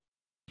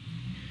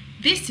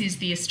This is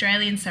the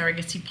Australian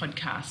Surrogacy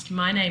Podcast.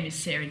 My name is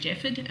Sarah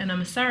Jefford and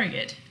I'm a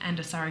surrogate and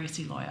a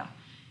surrogacy lawyer.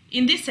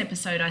 In this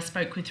episode, I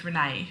spoke with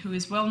Renee, who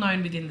is well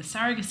known within the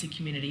surrogacy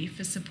community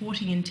for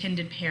supporting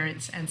intended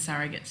parents and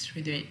surrogates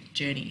through their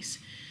journeys.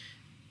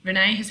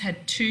 Renee has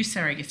had 2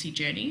 surrogacy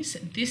journeys.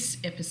 This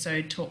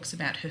episode talks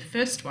about her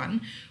first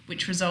one,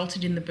 which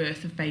resulted in the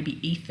birth of baby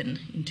Ethan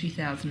in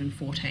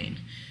 2014.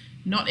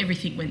 Not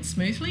everything went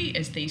smoothly,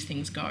 as these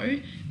things go,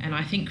 and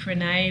I think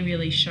Renee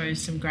really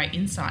shows some great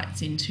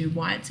insights into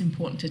why it's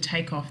important to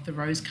take off the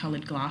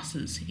rose-coloured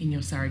glasses in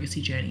your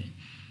surrogacy journey.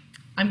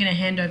 I'm going to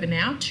hand over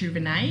now to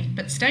Renee,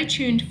 but stay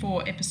tuned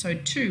for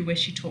episode 2 where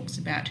she talks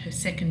about her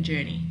second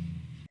journey.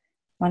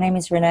 My name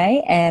is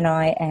Renee and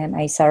I am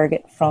a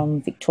surrogate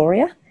from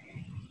Victoria,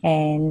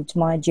 and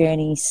my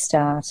journey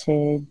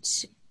started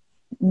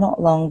not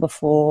long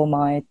before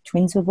my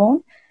twins were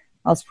born.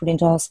 I was put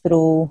into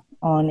hospital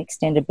on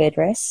extended bed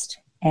rest,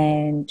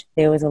 and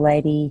there was a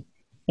lady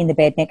in the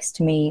bed next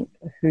to me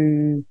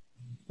who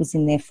was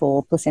in there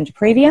for placenta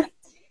previa.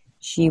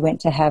 She went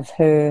to have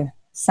her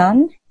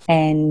son,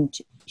 and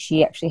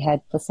she actually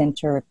had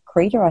placenta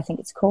accreta, I think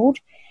it's called,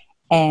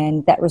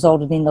 and that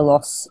resulted in the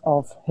loss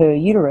of her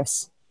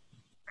uterus.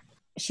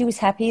 She was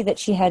happy that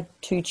she had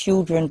 2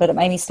 children, but it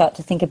made me start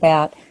to think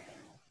about,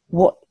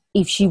 what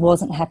if she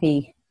wasn't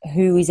happy?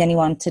 Who is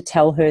anyone to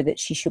tell her that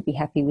she should be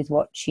happy with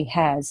what she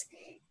has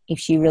if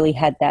she really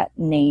had that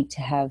need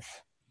to have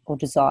or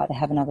desire to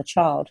have another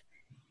child?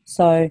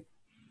 So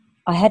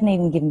I hadn't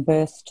even given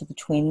birth to the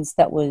twins.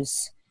 That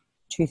was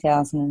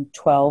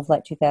 2012,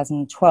 late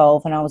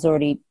 2012, and I was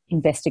already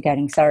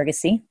investigating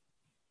surrogacy.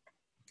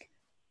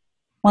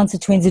 Once the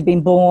twins had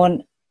been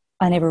born,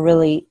 I never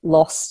really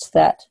lost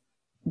that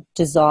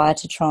desire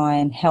to try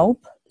and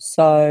help.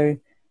 So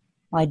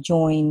I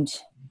joined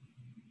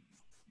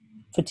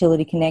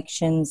Fertility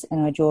Connections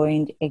and I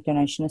joined Egg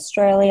Donation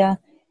Australia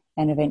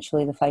and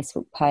eventually the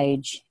Facebook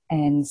page,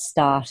 and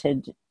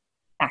started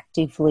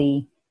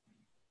actively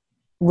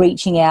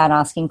reaching out,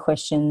 asking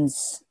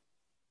questions,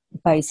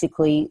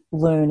 basically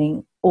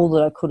learning all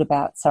that I could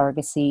about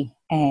surrogacy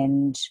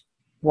and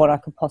what I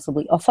could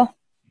possibly offer.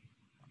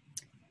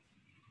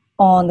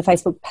 On the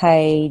Facebook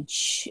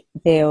page,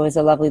 there was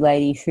a lovely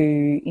lady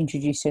who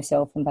introduced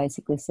herself and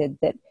basically said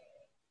that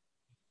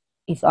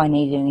if I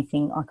needed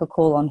anything, I could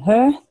call on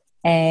her.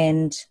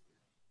 And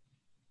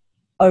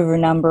over a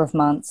number of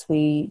months,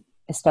 we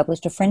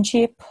established a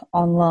friendship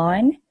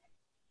online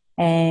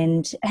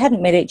and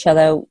hadn't met each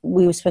other.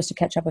 We were supposed to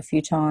catch up a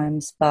few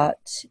times, but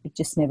it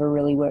just never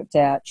really worked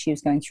out. She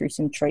was going through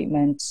some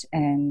treatment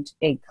and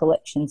egg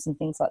collections and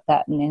things like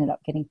that, and ended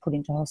up getting put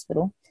into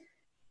hospital.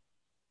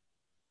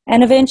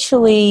 And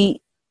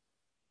eventually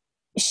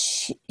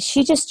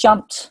she just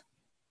jumped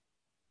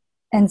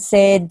and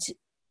said,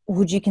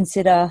 "Would you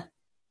consider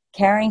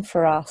caring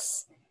for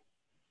us?"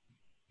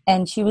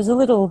 And she was a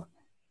little,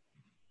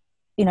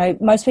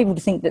 most people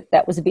would think that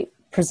that was a bit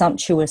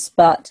presumptuous,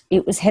 but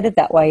it was headed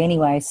that way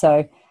anyway.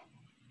 So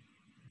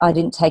I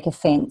didn't take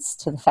offence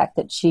to the fact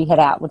that she had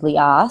outwardly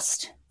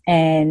asked.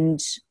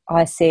 And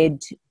I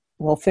said,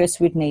 well,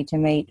 first we'd need to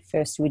meet.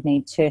 First we'd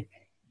need to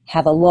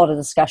have a lot of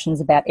discussions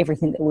about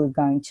everything that we were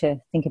going to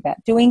think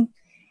about doing.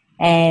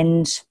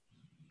 And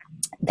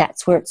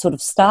that's where it sort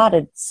of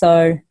started.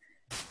 So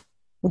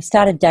we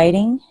started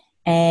dating,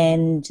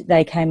 and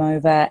they came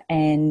over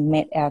and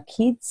met our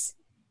kids.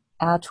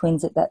 Our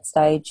twins at that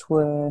stage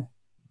were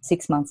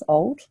 6 months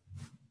old,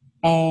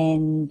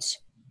 and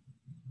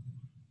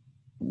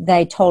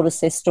they told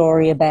us their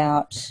story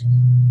about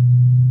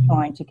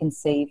trying to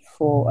conceive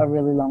for a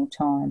really long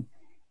time.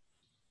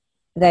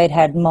 They'd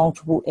had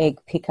multiple egg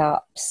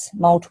pickups,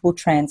 multiple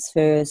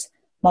transfers,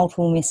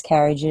 multiple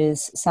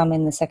miscarriages, some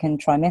in the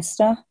second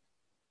trimester.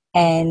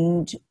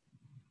 And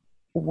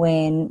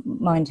when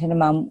my intended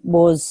mum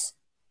was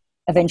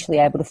eventually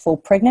able to fall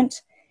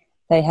pregnant,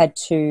 they had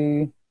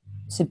to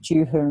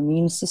subdue her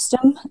immune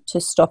system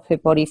to stop her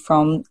body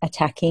from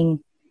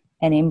attacking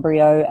an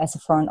embryo as a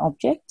foreign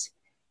object.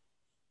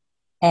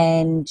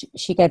 And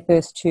she gave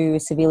birth to a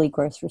severely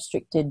growth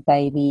restricted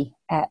baby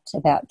at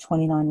about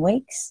 29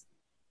 weeks.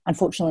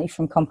 Unfortunately,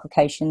 from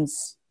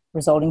complications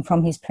resulting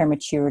from his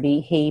prematurity,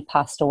 he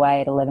passed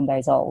away at 11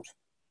 days old.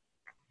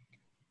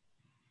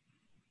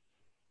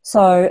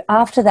 So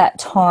after that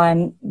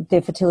time,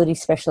 the fertility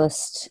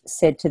specialist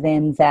said to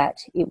them that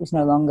it was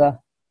no longer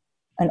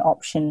an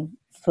option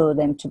for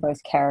them to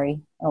both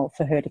carry, or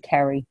for her to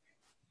carry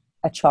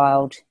a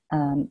child.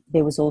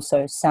 There was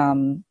also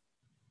some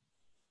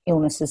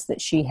illnesses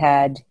that she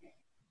had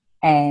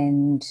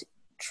and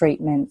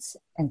treatments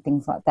and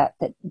things like that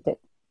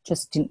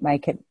just didn't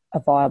make it a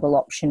viable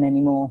option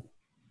anymore.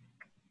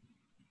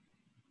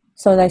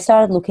 So they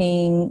started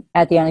looking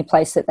at the only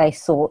place that they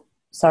thought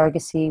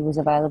surrogacy was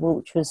available,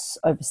 which was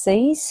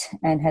overseas,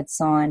 and had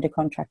signed a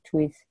contract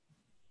with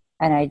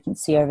an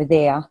agency over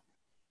there.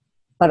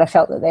 But I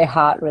felt that their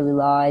heart really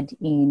lied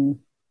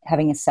in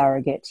having a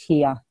surrogate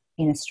here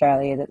in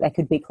Australia that they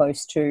could be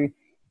close to,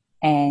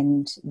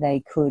 and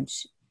they could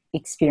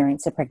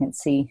experience a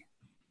pregnancy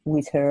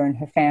with her and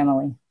her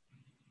family.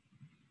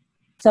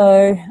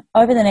 So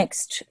over the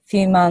next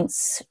few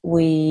months,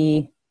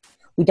 we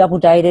double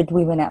dated.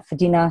 We went out for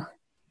dinner.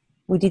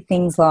 We did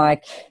things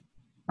like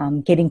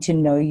getting to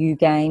know you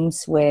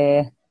games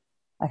where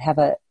I'd have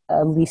a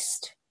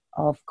list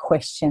of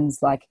questions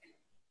like,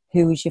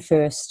 who was your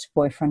first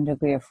boyfriend or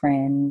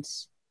girlfriend?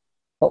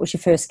 What was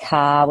your first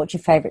car? What's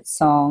your favourite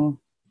song?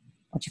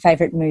 What's your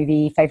favourite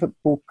movie, favourite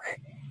book?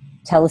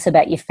 Tell us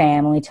about your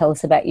family. Tell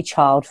us about your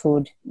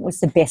childhood.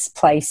 What's the best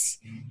place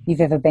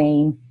you've ever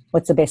been?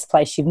 What's the best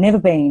place you've never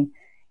been?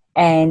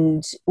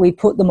 And we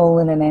put them all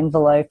in an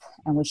envelope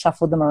and we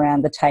shuffled them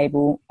around the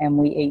table and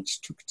we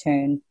each took a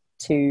turn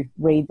to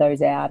read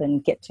those out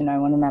and get to know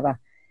one another,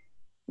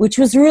 which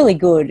was really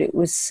good. It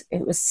was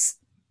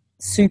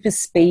super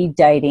speed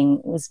dating.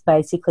 It was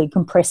basically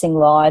compressing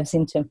lives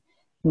into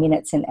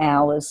minutes and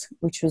hours,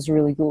 which was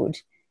really good.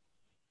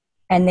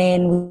 And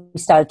then we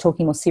started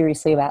talking more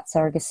seriously about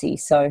surrogacy.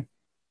 So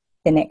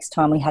the next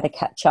time we had a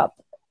catch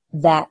up,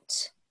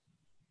 that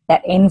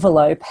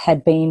envelope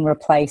had been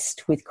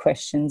replaced with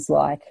questions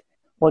like,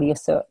 what are your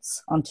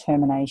thoughts on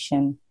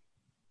termination?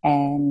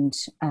 And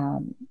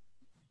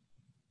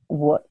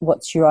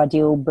what's your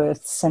ideal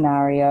birth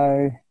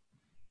scenario?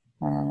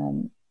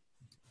 And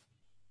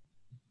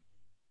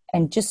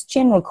just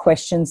general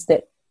questions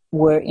that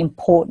were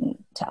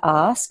important to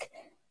ask,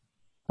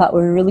 but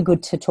were really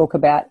good to talk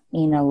about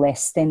in a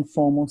less than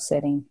formal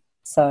setting.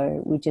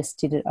 So we just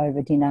did it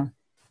over dinner,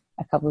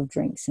 a couple of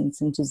drinks and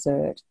some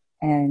dessert,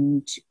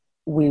 and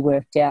we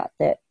worked out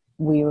that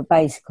we were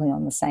basically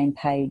on the same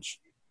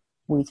page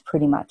with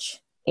pretty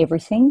much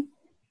everything,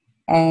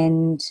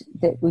 and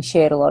that we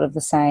shared a lot of the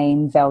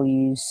same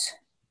values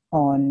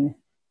on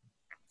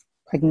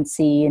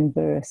pregnancy and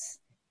birth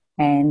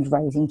and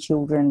raising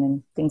children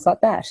and things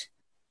like that.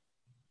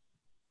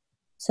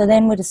 So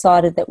then we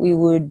decided that we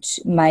would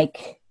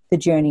make the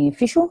journey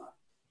official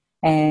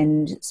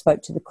and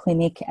spoke to the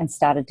clinic and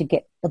started to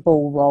get the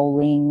ball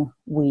rolling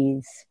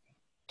with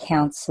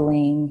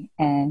counselling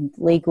and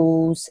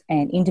legals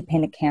and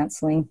independent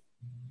counselling.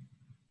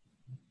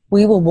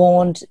 We were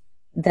warned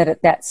that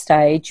at that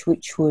stage,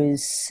 which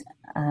was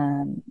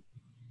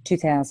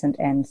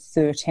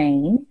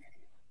 2013,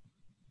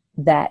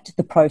 that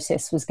the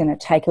process was going to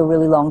take a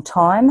really long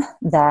time,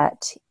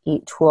 that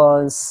it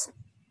was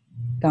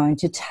going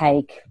to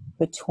take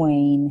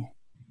between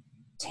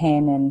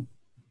 10 and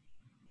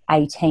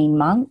 18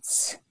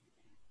 months.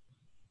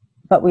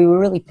 But we were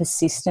really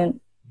persistent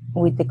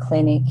with the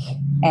clinic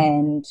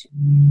and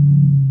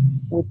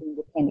with the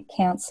independent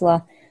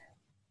counsellor.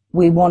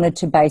 We wanted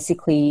to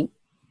basically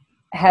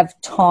have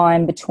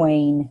time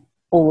between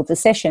all of the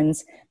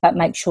sessions, but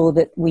make sure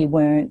that we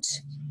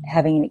weren't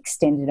having an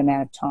extended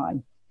amount of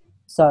time.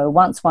 So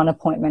once one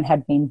appointment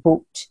had been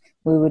booked,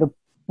 we would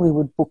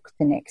book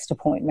the next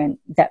appointment,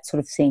 that sort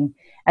of thing,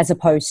 as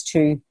opposed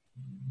to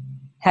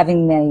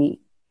having the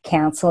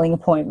counselling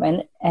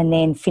appointment and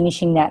then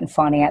finishing that and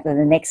finding out that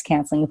the next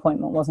counselling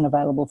appointment wasn't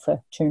available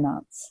for 2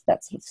 months,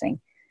 that sort of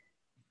thing.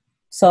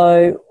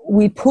 So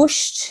we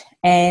pushed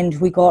and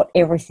we got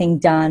everything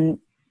done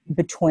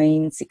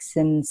between 6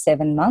 and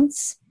 7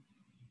 months.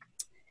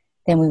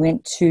 Then we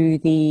went to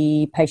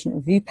the patient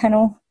review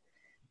panel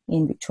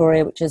in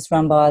Victoria, which is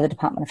run by the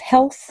Department of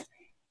Health,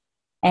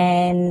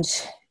 and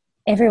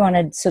everyone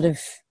had sort of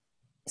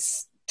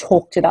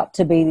talked it up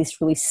to be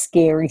this really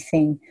scary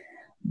thing,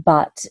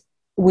 but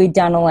we'd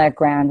done all our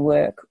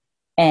groundwork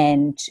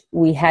and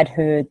we had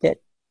heard that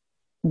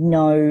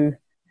no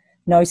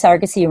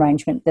surrogacy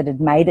arrangement that had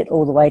made it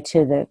all the way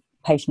to the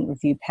patient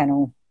review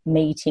panel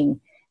meeting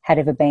had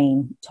ever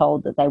been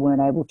told that they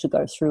weren't able to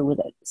go through with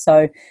it.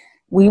 So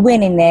we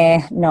went in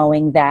there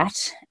knowing that.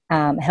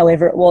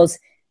 However,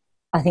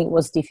 I think it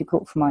was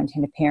difficult for my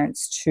intended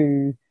parents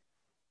to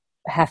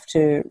have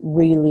to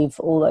relive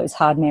all those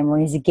hard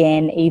memories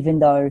again, even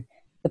though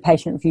the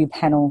patient review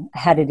panel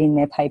had it in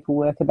their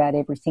paperwork about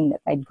everything that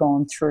they'd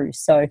gone through.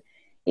 So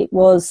it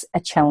was a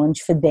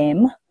challenge for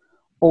them,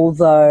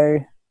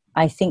 although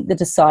I think the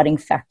deciding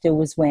factor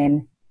was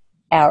when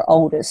our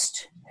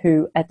oldest,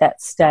 who at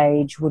that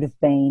stage would have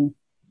been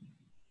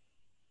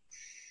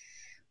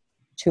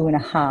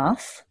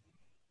 2.5,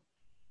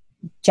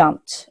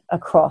 jumped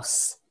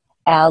across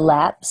our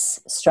laps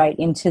straight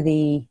into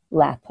the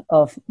lap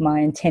of my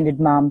intended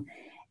mum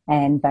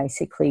and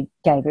basically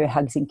gave her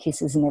hugs and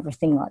kisses and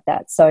everything like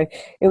that. So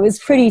it was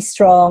pretty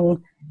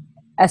strong,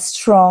 a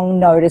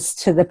strong notice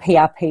to the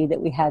PRP that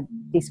we had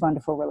this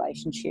wonderful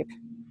relationship.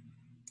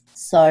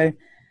 So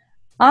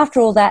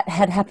after all that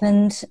had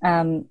happened,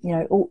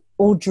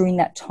 all during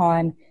that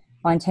time,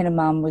 my intended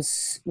mum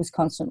was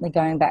constantly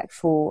going back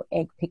for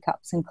egg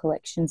pickups and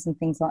collections and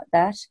things like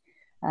that.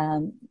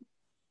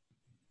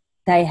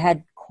 They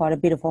had quite a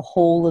bit of a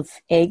haul of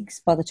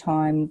eggs by the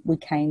time we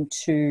came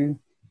to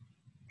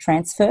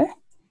transfer,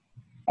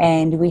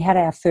 and we had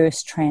our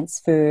first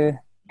transfer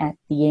at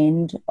the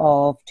end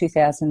of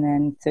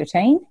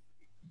 2013.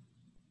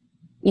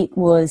 It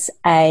was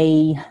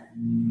a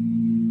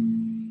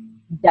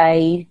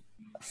day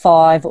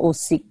 5 or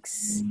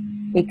 6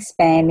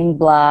 expanding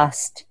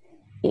blast.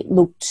 It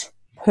looked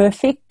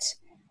perfect,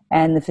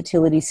 And the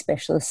fertility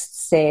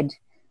specialist said,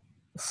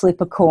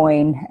 flip a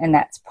coin and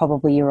that's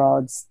probably your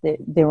odds.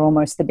 They're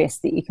almost the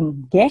best that you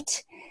can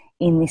get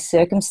in this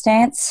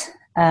circumstance.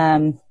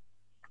 And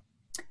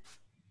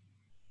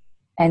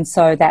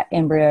so that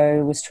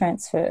embryo was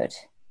transferred.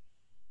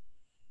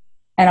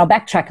 And I'll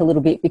backtrack a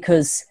little bit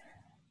because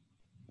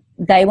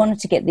they wanted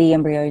to get the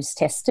embryos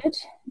tested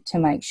to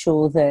make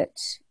sure that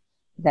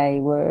they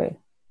were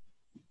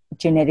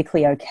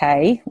genetically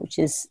okay, which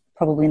is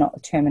probably not the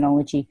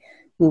terminology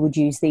we would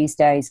use these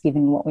days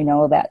given what we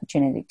know about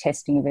genetic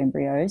testing of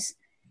embryos.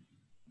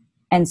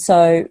 And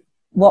so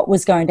what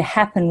was going to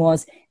happen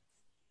was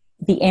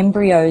the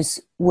embryos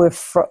were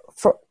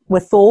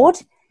thawed,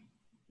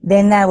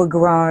 then they were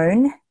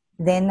grown,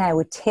 then they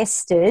were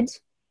tested,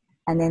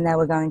 and then they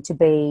were going to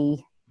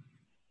be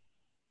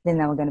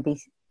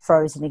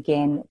frozen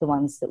again, the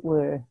ones that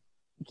were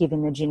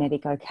given the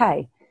genetic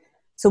okay.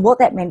 So what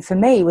that meant for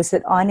me was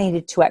that I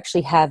needed to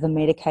actually have a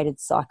medicated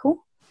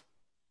cycle.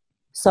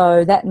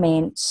 So that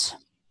meant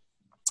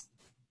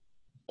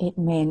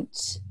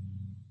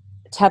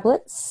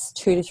tablets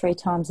 2 to 3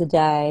 times a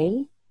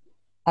day,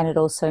 and it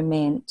also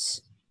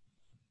meant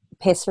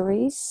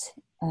pessaries,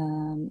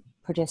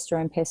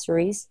 progesterone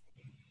pessaries,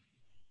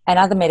 and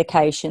other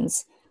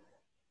medications,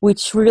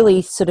 which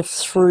really sort of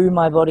threw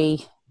my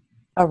body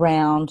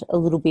around a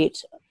little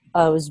bit.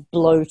 I was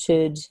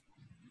bloated,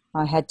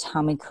 I had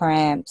tummy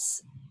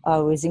cramps, I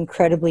was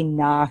incredibly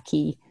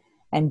narky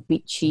and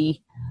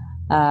bitchy.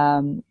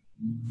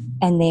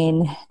 And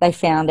then they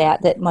found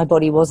out that my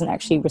body wasn't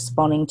actually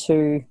responding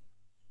to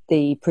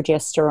the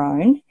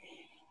progesterone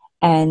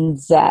and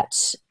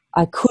that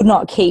I could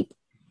not keep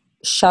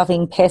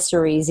shoving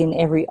pessaries in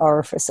every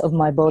orifice of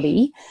my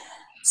body.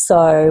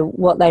 So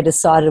what they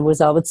decided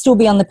was I would still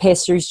be on the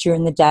pessaries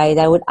during the day.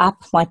 They would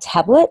up my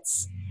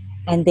tablets,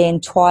 and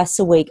then twice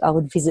a week I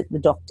would visit the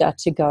doctor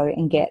to go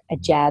and get a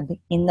jab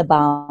in the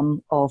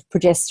bum of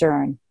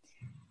progesterone,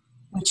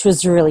 which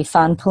was really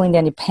fun, pulling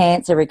down your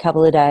pants every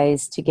couple of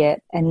days to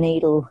get a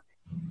needle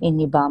in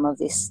your bum of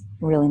this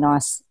really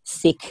nice,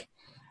 thick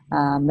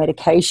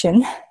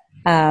medication.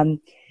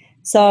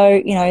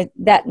 So,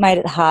 that made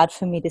it hard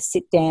for me to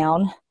sit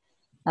down.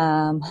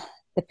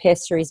 The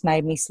pessaries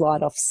made me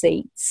slide off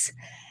seats,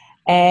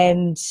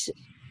 and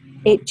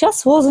it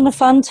just wasn't a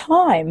fun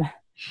time.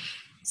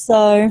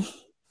 So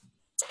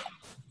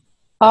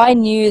I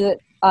knew that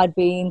I'd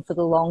be in for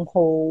the long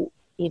haul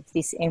if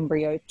this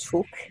embryo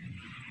took.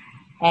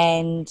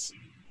 And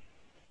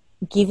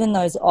given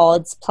those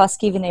odds, plus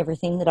given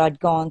everything that I'd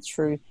gone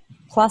through,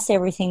 plus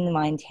everything that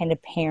my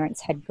intended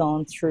parents had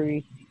gone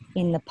through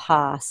in the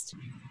past,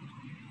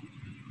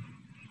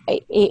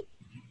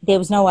 there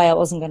was no way it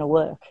wasn't going to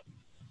work.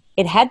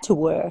 It had to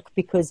work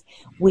because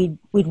we'd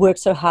worked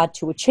so hard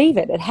to achieve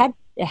it. It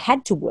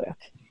had to work.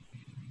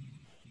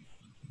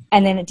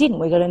 And then it didn't.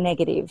 We got a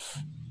negative.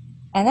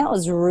 And that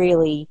was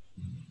really,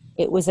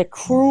 it was a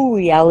cruel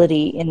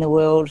reality in the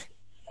world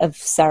of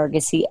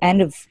surrogacy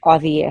and of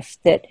IVF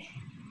that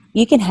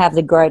you can have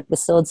the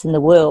greatest odds in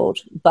the world,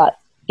 but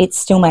it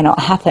still may not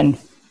happen.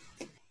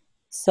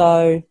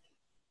 So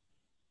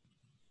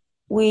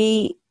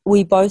we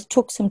both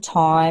took some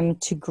time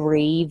to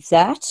grieve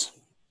that.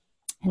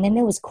 And then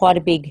there was quite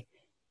a big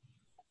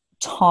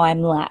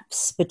time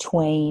lapse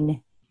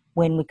between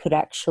when we could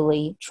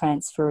actually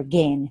transfer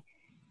again.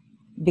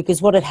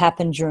 Because what had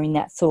happened during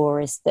that thaw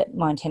is that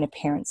my intended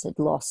parents had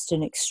lost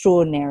an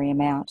extraordinary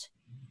amount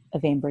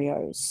of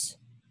embryos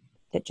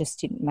that just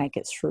didn't make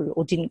it through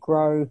or didn't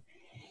grow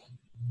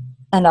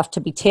enough to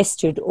be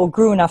tested, or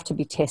grew enough to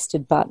be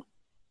tested but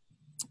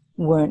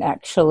weren't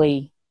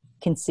actually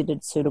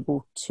considered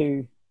suitable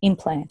to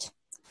implant.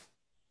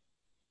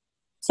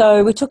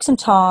 So we took some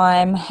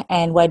time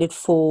and waited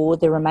for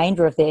the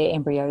remainder of their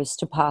embryos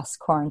to pass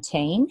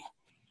quarantine,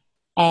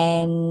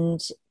 and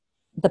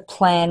the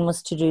plan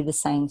was to do the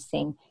same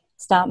thing.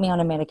 Start me on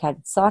a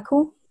medicated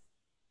cycle,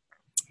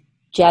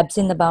 jabs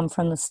in the bum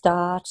from the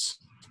start,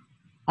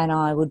 and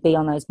I would be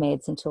on those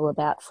meds until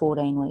about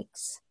 14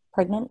 weeks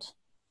pregnant.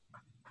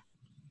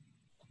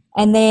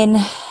 And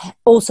then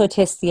also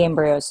test the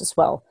embryos as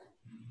well.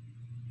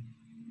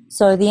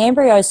 So the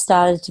embryos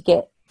started to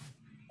get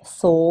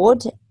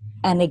thawed,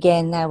 and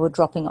again they were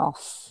dropping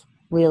off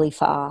really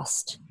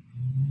fast.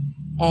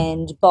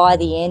 And by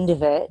the end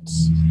of it,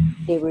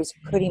 there was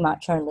pretty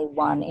much only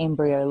one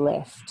embryo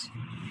left.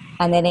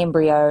 And that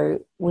embryo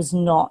was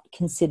not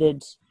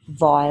considered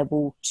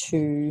viable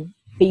to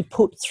be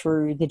put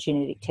through the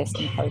genetic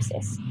testing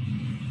process.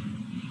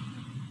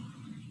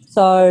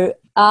 So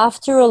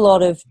after a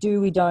lot of do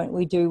we, don't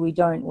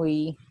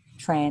we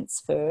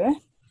transfer,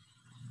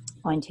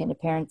 my intended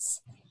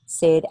parents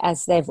said,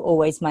 as they've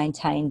always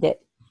maintained, that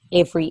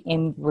every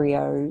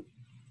embryo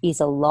is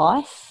a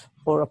life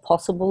or a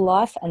possible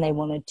life, and they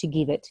wanted to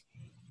give it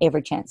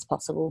every chance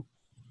possible.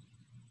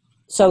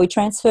 So we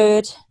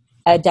transferred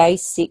a day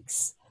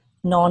 6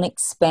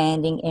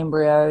 non-expanding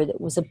embryo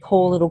that was a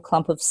poor little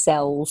clump of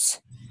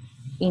cells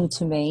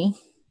into me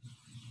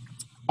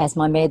as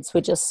my meds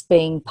were just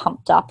being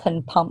pumped up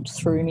and pumped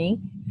through me.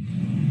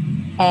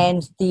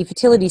 And the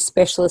fertility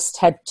specialist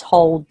had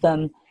told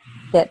them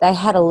that they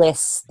had a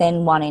less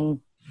than 1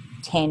 in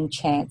 10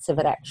 chance of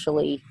it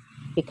actually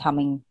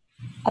becoming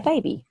a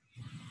baby.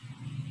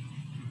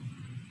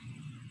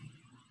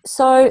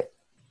 So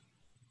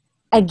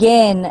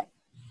again,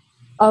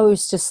 I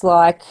was just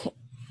like,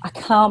 I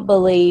can't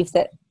believe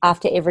that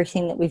after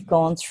everything that we've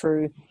gone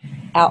through,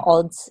 our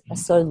odds are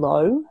so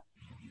low.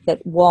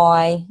 That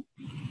why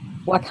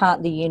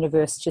can't the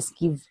universe just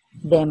give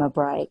them a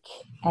break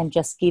and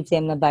just give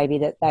them the baby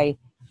that they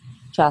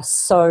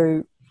just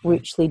so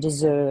richly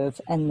deserve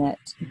and that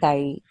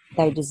they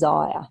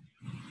desire?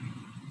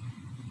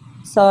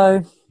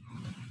 So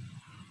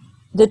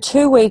the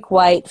 2-week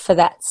wait for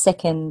that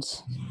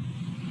second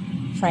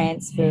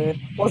transfer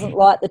wasn't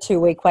like the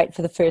 2-week wait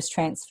for the first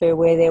transfer,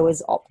 where there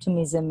was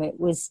optimism. It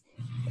was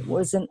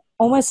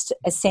almost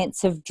a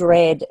sense of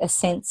dread, a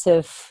sense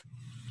of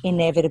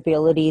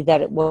inevitability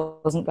that it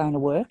wasn't going to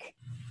work.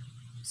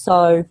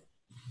 So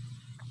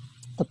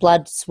the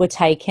bloods were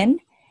taken,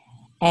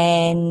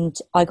 and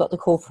I got the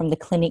call from the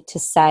clinic to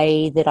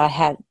say that I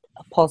had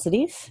a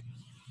positive.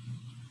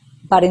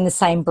 But in the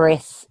same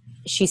breath,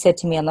 she said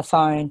to me on the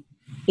phone,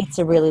 "It's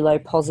a really low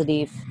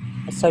positive,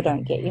 so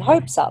don't get your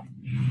hopes up."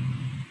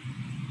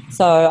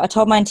 So I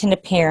told my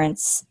intended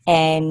parents,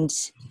 and,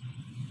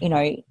 you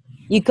know,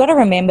 you've got to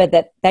remember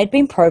that they'd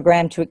been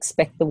programmed to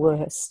expect the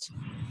worst.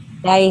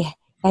 They'd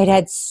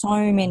had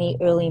so many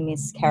early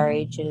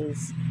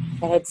miscarriages.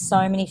 They had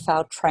so many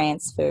failed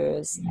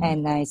transfers,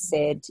 and they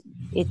said,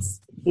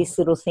 this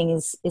little thing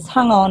is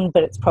hung on,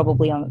 but it's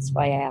probably on its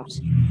way out.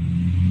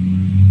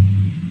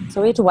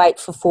 So we had to wait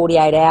for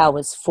 48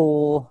 hours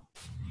for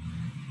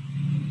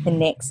the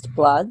next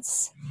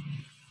bloods.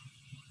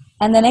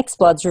 And the next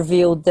bloods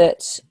revealed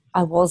that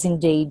I was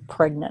indeed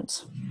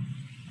pregnant,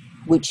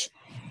 which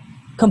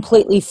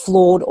completely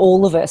floored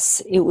all of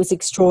us. It was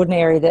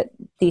extraordinary that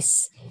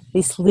this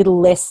little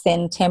less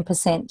than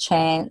 10%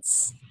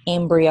 chance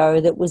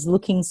embryo that was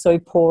looking so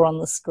poor on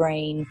the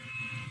screen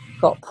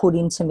got put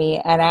into me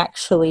and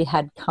actually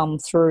had come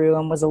through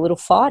and was a little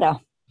fighter.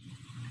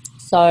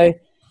 So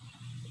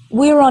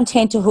we were on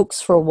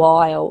tenterhooks for a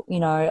while.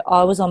 You know,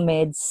 I was on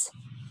meds.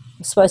 I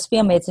was supposed to be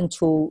on meds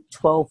until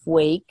 12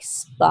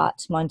 weeks,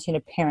 but my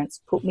intended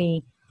parents put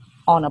me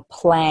on a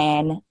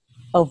plan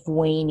of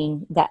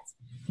weaning that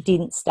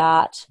didn't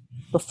start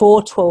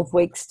before 12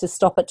 weeks to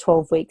stop at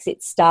 12 weeks.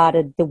 It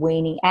started the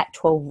weaning at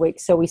 12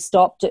 weeks. So we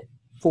stopped at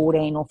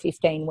 14 or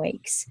 15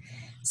 weeks.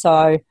 So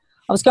I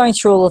was going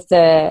through all of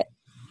the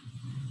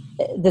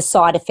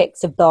side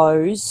effects of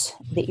those,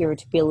 the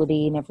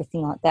irritability and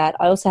everything like that.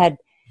 I also had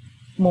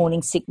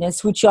morning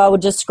sickness, which I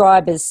would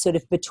describe as sort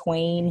of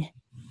between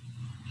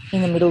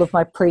in the middle of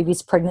my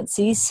previous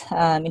pregnancies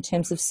in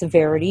terms of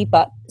severity,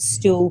 but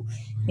still,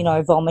 you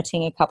know,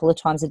 vomiting a couple of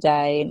times a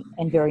day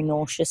and very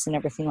nauseous and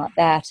everything like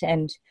that.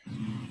 And,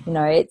 you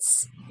know,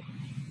 it's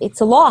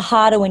a lot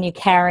harder when you're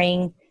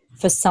carrying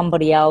for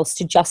somebody else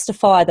to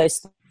justify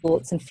those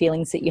thoughts and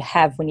feelings that you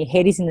have when your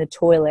head is in the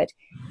toilet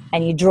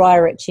and you're dry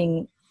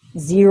retching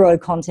zero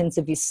contents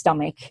of your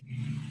stomach,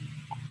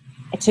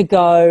 to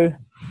go,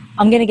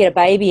 I'm going to get a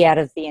baby out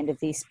of the end of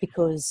this,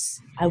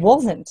 because I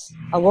wasn't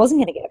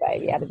going to get a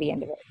baby out of the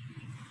end of it.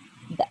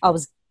 I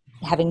was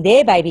having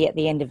their baby at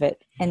the end of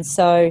it. And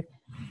so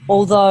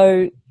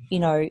although, you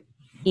know,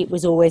 it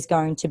was always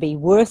going to be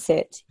worth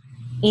it,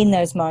 in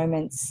those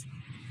moments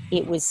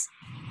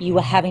you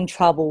were having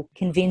trouble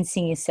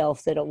convincing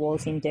yourself that it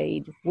was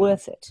indeed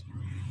worth it.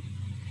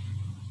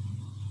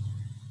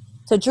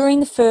 So during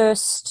the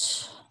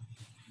first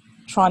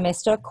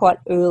trimester, quite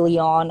early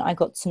on, I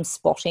got some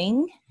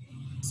spotting.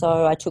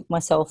 So I took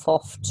myself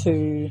off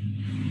to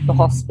the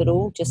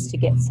hospital just to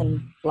get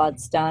some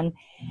bloods done.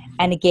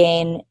 And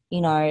again,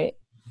 you know,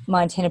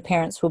 my intended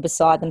parents were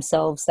beside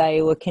themselves.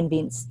 They were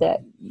convinced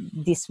that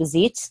this was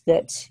it,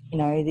 that, you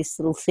know, this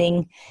little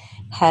thing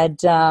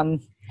had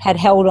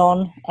held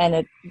on and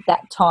at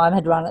that time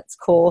had run its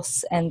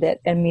course, and that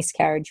a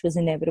miscarriage was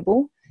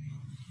inevitable.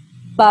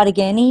 But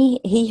again,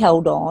 he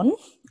held on.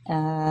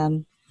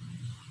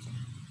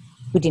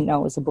 We didn't know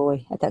it was a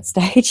boy at that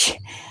stage.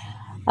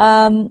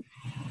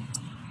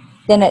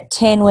 Then at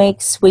 10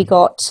 weeks, we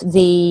got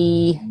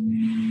the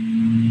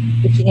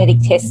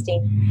genetic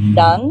testing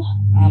done.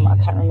 I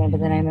can't remember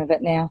the name of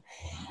it now,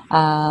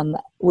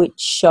 which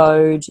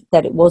showed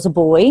that it was a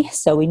boy.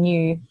 So we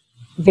knew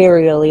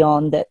very early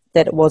on that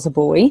it was a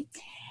boy.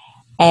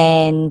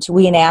 And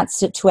we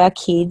announced it to our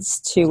kids,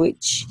 to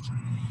which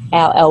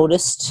our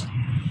eldest,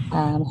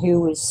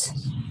 who was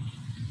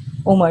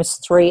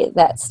almost 3 at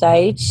that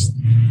stage,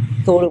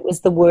 thought it was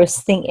the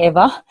worst thing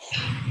ever,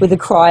 with a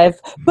cry of,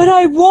 "But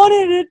I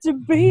wanted it to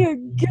be a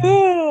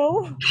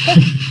girl,"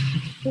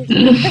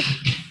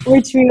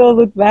 which we all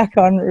look back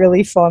on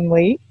really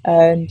fondly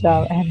and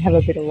have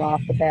a bit of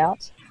laugh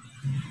about.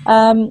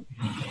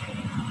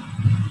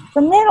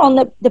 From then on,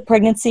 the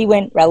pregnancy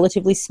went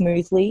relatively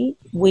smoothly.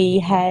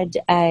 We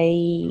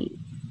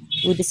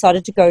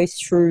decided to go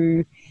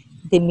through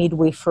the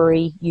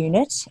midwifery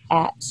unit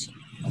at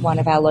one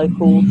of our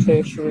local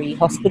tertiary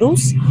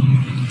hospitals.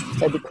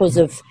 So because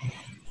of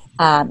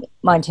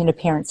my intended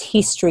parents'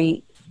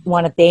 history,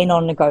 one of their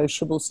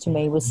non-negotiables to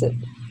me was that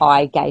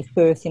I gave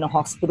birth in a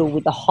hospital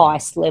with the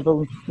highest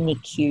level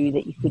NICU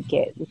that you could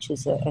get, which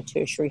is a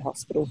tertiary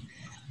hospital.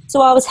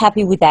 So I was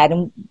happy with that,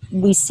 and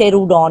we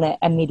settled on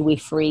a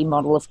midwifery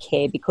model of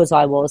care because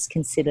I was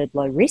considered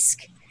low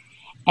risk.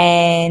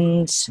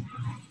 And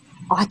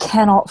I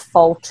cannot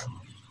fault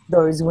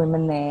those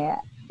women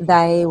there.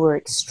 They were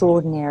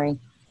extraordinary.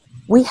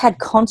 We had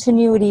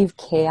continuity of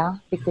care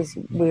because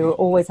we were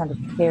always under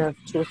the care of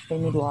 2 or 3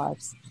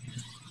 midwives.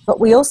 But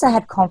we also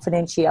had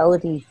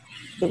confidentiality,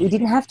 that we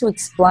didn't have to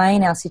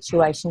explain our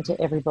situation to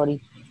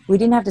everybody. We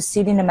didn't have to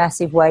sit in a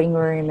massive waiting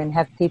room and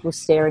have people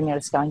staring at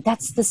us going,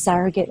 that's the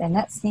surrogate and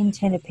that's the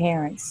intended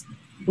parents.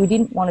 We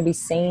didn't want to be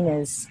seen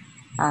as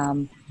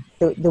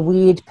the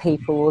weird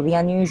people or the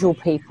unusual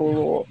people,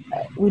 or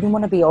we didn't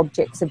want to be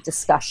objects of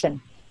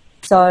discussion.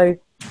 So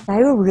they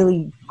were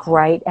really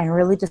great and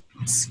really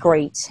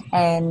discreet,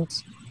 and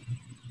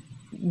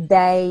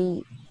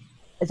they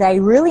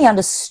really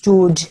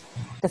understood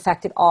the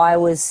fact that I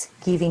was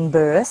giving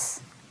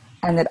birth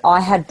and that I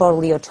had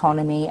bodily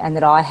autonomy and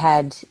that I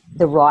had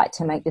the right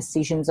to make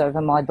decisions over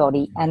my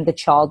body and the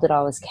child that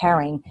I was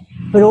carrying,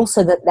 but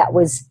also that that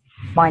was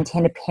my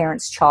intended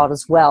parents' child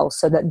as well,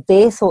 so that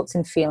their thoughts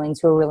and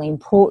feelings were really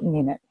important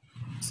in it.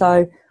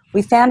 So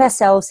we found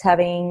ourselves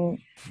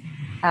having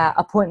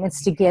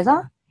appointments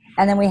together,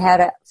 and then we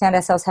found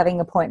ourselves having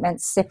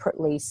appointments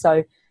separately.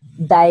 So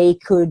my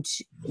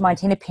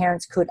intended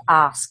parents could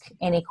ask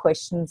any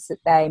questions that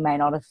they may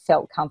not have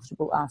felt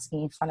comfortable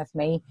asking in front of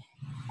me.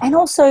 And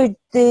also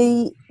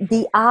the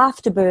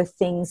afterbirth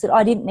things that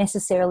I didn't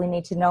necessarily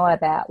need to know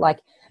about, like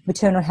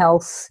maternal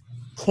health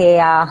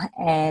care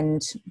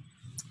and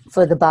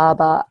for the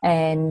barber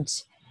and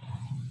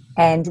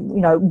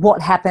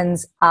what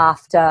happens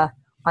after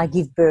I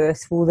give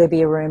birth. Will there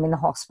be a room in the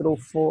hospital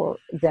for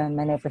them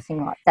and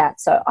everything like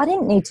that? So I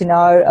didn't need to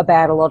know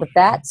about a lot of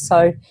that.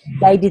 So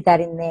they did that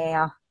in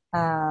their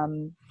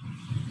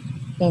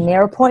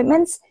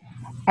appointments.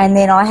 And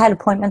then I had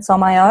appointments on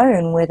my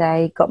own where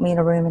they got me in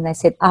a room and they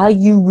said, are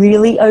you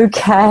really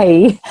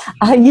okay?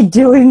 Are you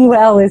doing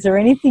well? Is there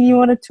anything you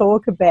want to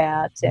talk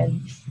about? And,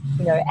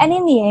 and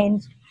in the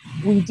end,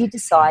 we did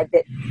decide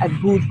that a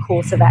good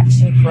course of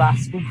action for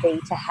us would be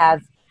to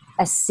have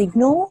a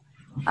signal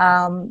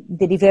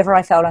that if ever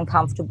I felt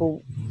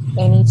uncomfortable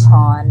any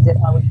time, that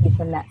I would give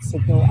them that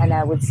signal and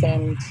I would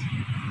send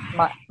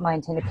my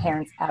intended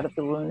parents out of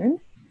the room,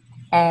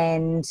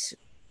 and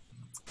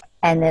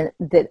then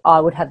that I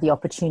would have the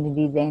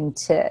opportunity then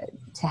to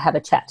have a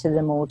chat to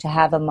them or to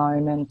have a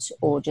moment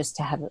or just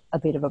to have a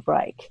bit of a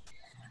break.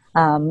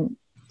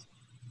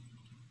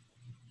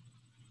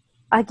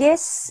 I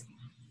guess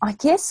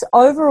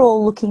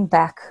overall, looking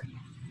back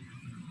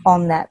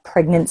on that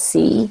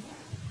pregnancy,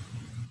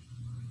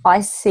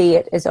 I see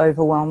it as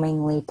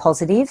overwhelmingly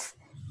positive,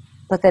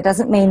 but that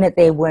doesn't mean that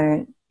there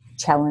weren't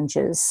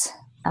challenges.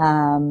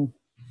 As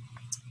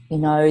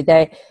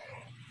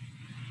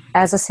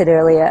I said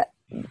earlier,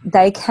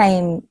 my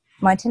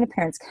intended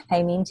parents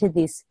came into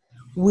this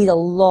with a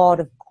lot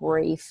of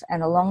grief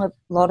and a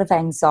lot of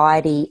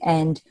anxiety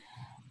and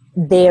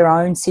their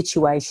own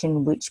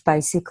situation, which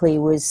basically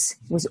was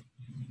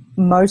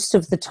most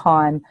of the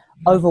time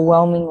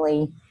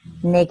overwhelmingly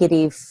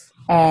negative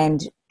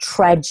and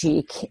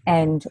tragic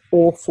and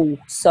awful.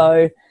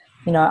 So,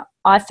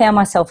 I found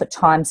myself at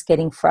times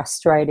getting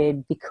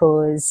frustrated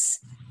because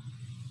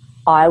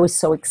I was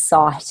so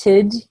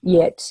excited,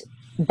 yet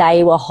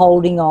they were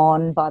holding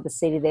on by the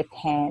seat of their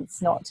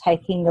pants, not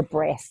taking a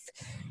breath.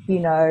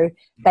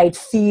 They'd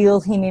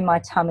feel him in my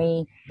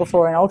tummy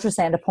before an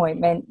ultrasound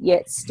appointment,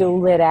 yet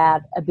still let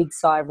out a big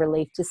sigh of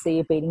relief to see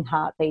a beating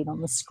heartbeat on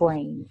the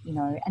screen,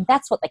 and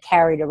that's what they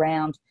carried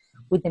around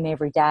with them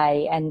every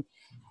day. And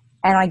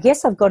I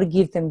guess I've got to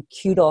give them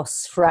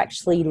kudos for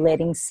actually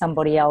letting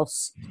somebody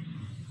else,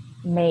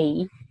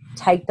 me,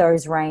 take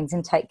those reins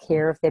and take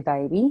care of their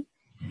baby,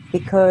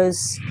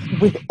 because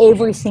with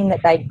everything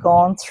that they'd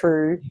gone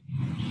through,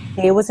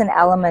 there was an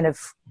element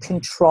of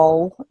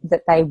control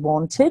that they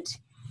wanted,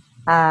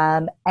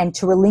 and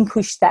to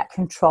relinquish that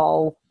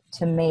control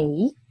to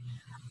me,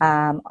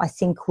 I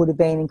think would have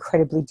been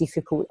incredibly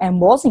difficult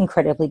and was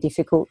incredibly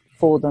difficult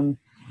for them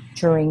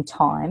during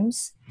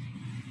times.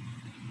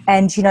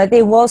 And,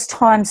 there was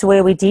times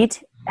where we did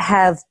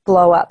have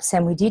blow-ups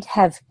and we did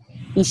have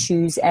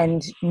issues,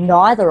 and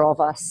neither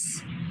of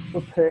us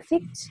were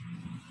perfect.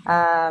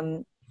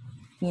 There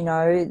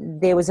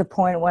was a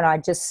point when I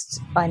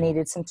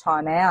needed some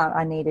time out.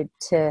 I needed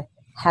to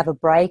have a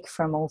break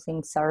from all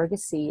things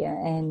surrogacy,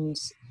 and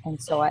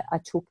so I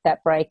took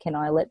that break and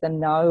I let them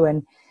know,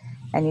 and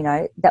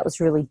that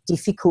was really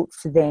difficult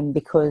for them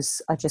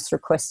because I just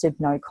requested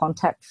no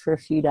contact for a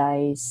few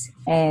days,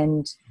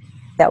 and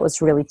that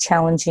was really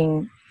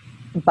challenging,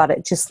 but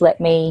it just let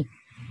me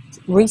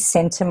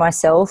recenter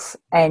myself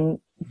and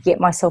get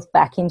myself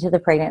back into the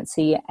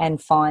pregnancy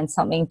and find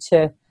something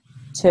to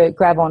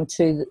grab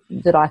onto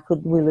that I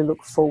could really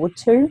look forward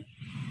to.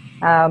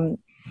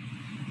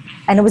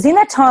 And it was in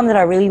that time that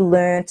I really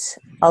learnt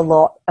a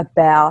lot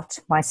about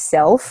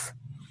myself.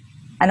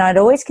 And I'd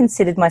always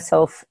considered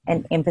myself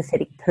an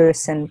empathetic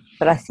person,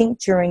 but I think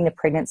during the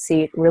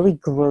pregnancy it really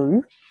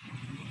grew.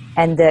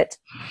 And that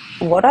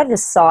what I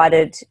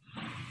decided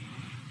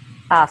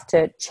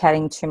after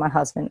chatting to my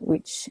husband,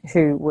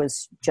 who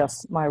was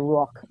just my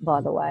rock,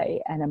 by the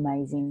way, and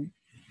amazing,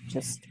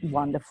 just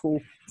wonderful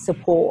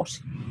support,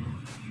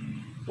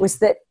 was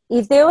that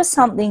if there was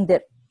something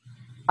that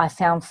I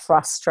found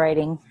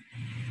frustrating,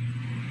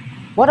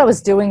 what I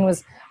was doing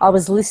was I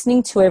was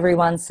listening to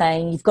everyone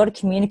saying, you've got to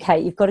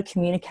communicate, you've got to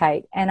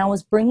communicate. And I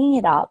was bringing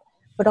it up,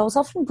 but I was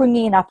often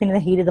bringing it up in the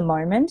heat of the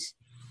moment.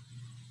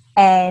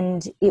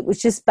 And it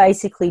was just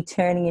basically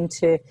turning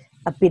into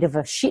a bit of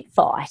a shit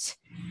fight.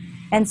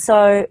 And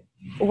so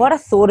what I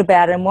thought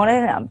about it and what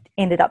I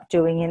ended up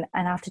doing, and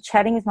after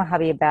chatting with my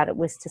hubby about it,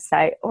 was to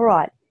say, all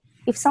right,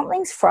 if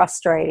something's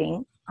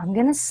frustrating, I'm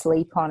going to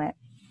sleep on it.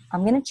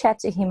 I'm going to chat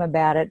to him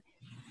about it,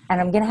 and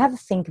I'm going to have a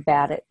think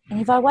about it.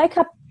 And if I wake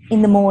up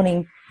in the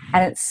morning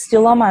and it's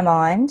still on my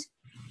mind,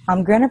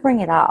 I'm going to bring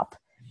it up.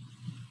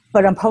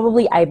 But I'm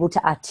probably able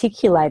to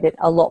articulate it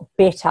a lot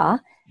better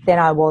than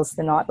I was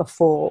the night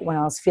before when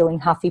I was feeling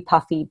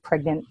huffy-puffy,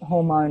 pregnant,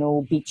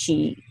 hormonal,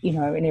 bitchy,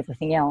 and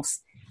everything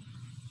else.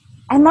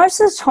 And most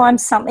of the time,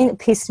 something that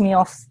pissed me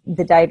off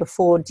the day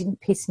before didn't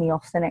piss me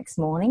off the next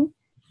morning.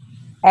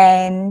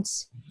 And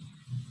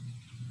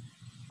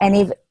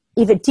if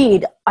it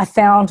did, I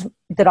found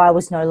that I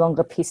was no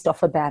longer pissed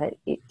off about it.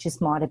 It just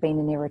might have been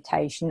an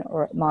irritation,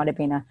 or it might have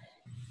been a,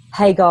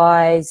 hey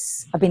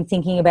guys, I've been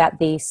thinking about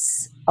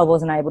this. I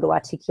wasn't able to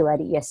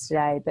articulate it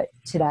yesterday, but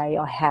today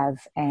I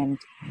have, and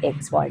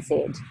X, Y,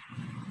 Z.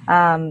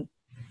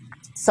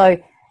 So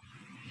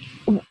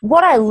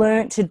what I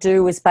learned to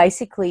do was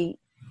basically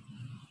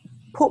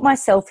put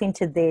myself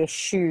into their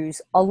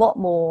shoes a lot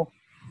more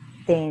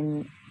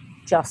than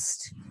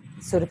just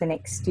sort of an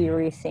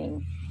exterior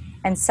thing,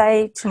 and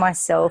say to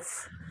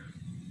myself,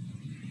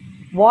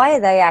 why are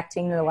they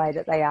acting the way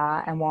that they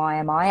are, and why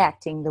am I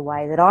acting the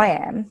way that I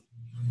am?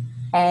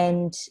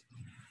 And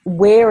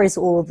where is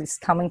all of this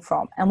coming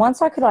from? And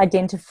once I could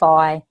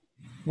identify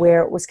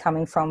where it was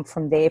coming from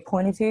their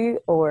point of view,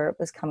 or where it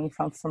was coming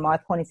from my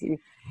point of view,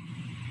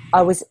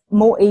 I was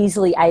more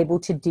easily able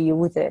to deal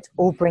with it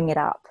or bring it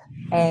up.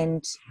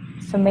 And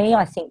for me,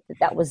 I think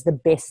that was the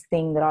best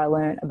thing that I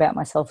learned about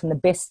myself, and the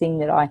best thing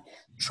that I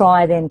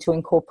try then to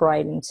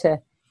incorporate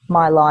into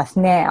my life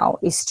now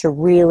is to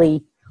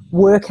really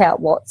work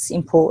out what's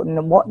important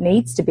and what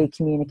needs to be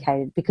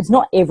communicated, because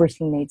not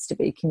everything needs to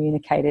be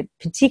communicated,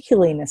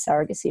 particularly in a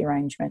surrogacy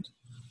arrangement.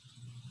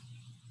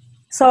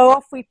 So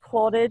off we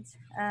plodded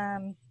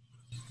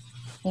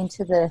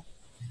into the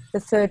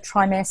third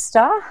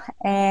trimester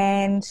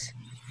and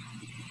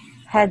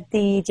had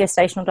the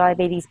gestational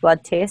diabetes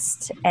blood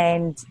test,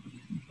 and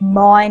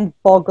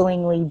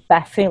mind-bogglingly,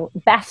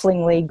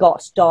 bafflingly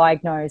got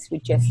diagnosed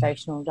with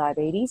gestational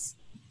diabetes,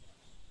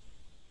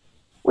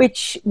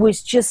 which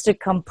was just a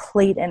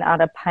complete and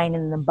utter pain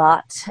in the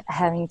butt,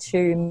 having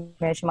to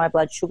measure my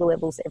blood sugar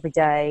levels every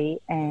day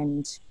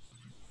and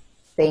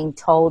being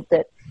told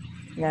that,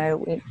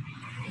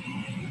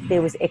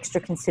 there was extra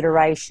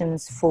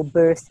considerations for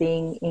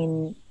birthing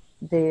in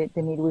the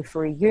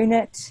midwifery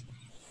unit.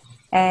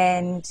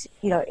 And,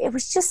 it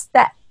was just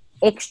that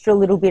extra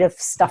little bit of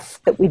stuff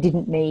that we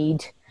didn't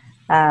need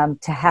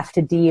to have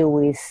to deal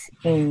with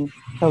in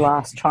the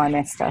last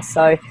trimester.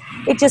 So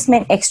it just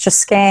meant extra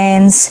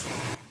scans.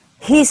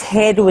 His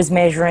head was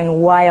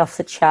measuring way off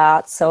the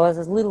charts, so I was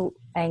a little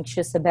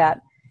anxious about,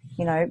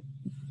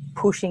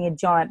 pushing a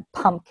giant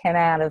pumpkin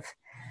out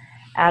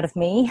of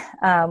me,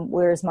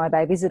 whereas my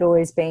babies had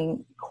always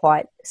been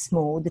quite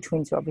small. The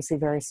twins were obviously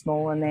very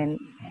small, and then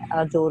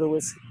our daughter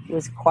was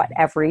quite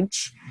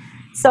average.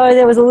 So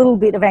there was a little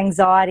bit of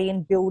anxiety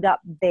and build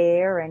up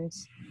there, and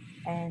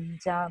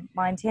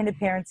my intended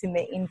parents, in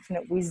their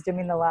infinite wisdom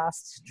in the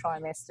last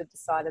trimester,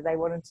 decided they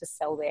wanted to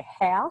sell their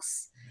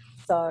house.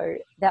 So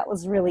that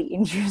was really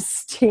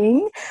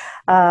interesting.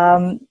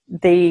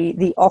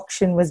 The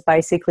auction was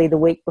basically the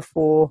week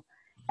before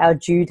our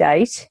due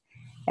date,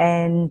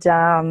 and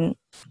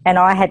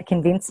I had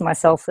convinced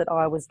myself that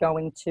I was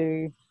going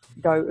to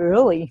go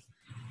early.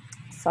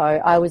 So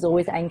I was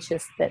always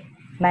anxious that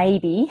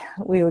maybe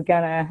we were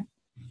going to,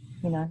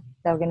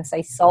 they were going to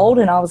say sold,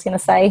 and I was going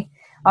to say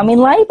I'm in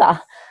labour.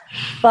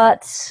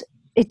 But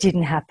it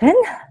didn't happen.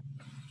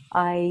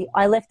 I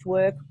left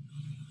work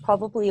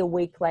probably a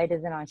week later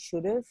than I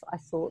should have. I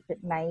thought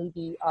that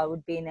maybe I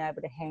would be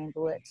able to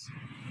handle it,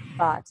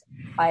 but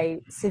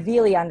I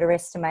severely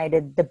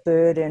underestimated the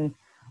burden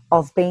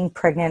of being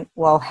pregnant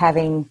while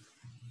having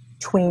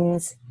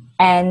twins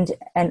and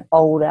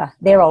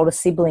their older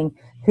sibling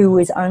who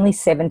was only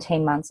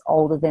 17 months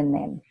older than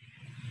them.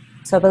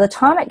 So by the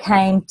time it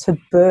came to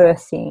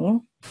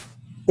birthing,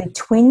 the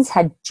twins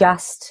had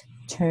just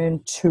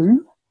turned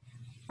 2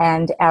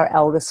 and our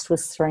eldest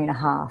was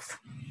 3.5.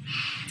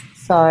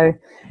 So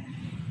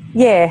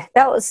yeah,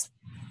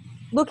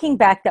 looking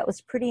back, that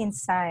was pretty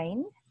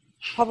insane.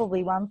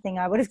 Probably one thing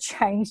I would have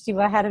changed if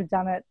I had have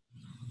done it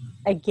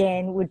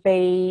again would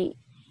be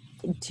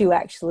to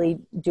actually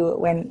do it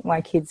when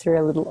my kids are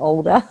a little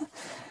older.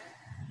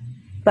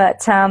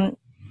 But I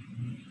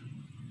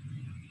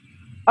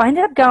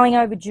ended up going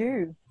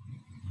overdue.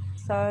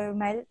 So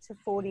made it to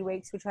 40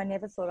 weeks, which I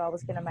never thought I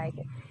was going to make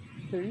it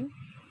to.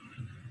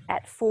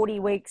 At 40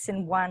 weeks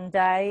and 1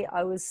 day,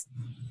 I was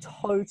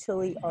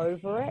totally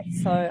over it.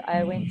 So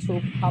I went to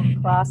a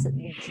pump class at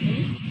the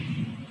gym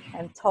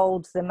and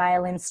told the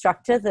male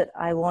instructor that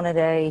I wanted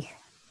a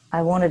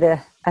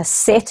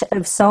set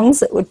of songs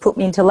that would put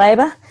me into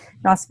labour,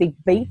 nice big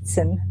beats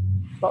and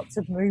lots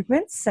of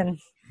movements. And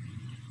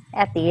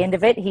at the end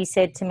of it, he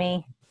said to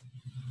me,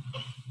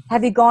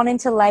 "Have you gone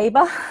into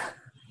labour?"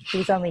 He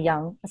was only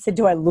young. I said,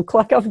 "Do I look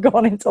like I've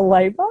gone into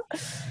labour?"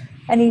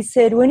 And he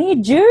said, "When are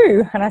you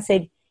due?" And I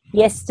said,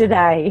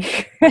 "Yesterday."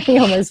 He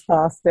almost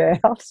passed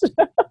out. So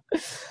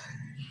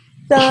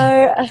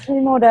a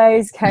few more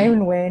days came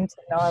and went,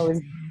 and I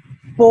was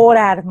bored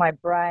out of my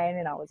brain,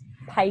 and I was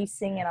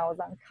pacing, and I was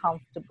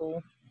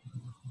uncomfortable.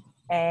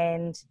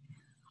 And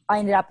I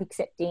ended up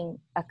accepting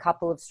a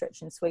couple of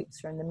stretch and sweeps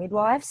from the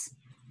midwives.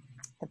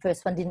 The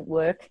first one didn't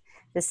work.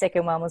 The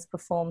second one was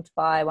performed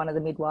by one of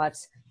the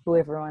midwives who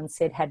everyone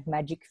said had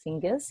magic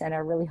fingers and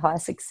a really high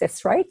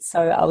success rate.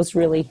 So I was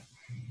really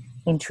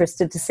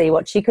interested to see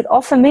what she could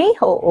offer me,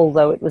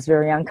 although it was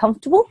very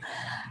uncomfortable.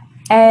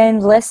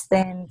 And less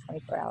than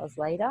 24 hours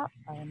later,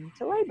 I went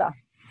into labour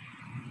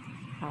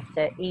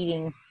after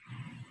eating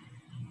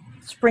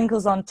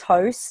sprinkles on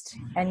toast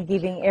and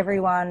giving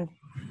everyone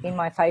in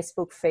my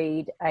Facebook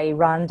feed a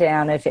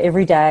rundown of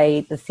every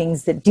day the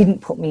things that didn't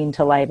put me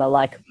into labour,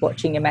 like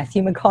watching a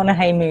Matthew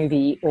McConaughey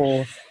movie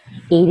or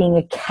eating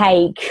a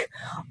cake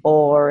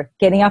or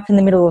getting up in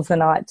the middle of the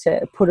night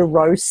to put a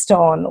roast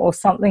on or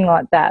something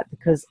like that,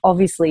 because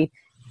obviously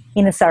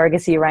in a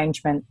surrogacy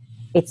arrangement,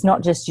 it's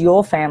not just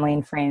your family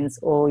and friends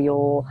or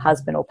your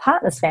husband or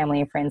partner's family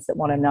and friends that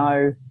want to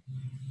know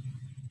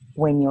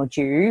when you're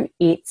due.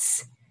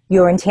 It's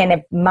your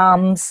intended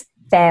mum's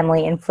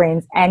family and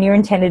friends and your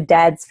intended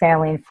dad's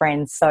family and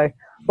friends. So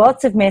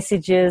lots of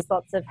messages,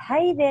 lots of,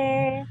 "Hey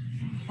there,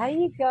 how are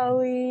you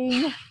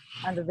going?"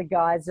 under the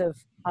guise of,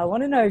 "I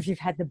want to know if you've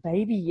had the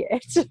baby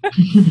yet."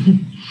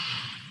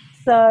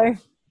 So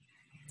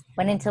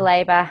went into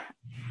labour,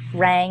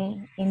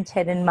 rang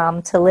intended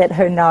mum to let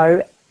her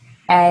know,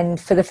 and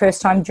for the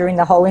first time during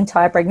the whole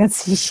entire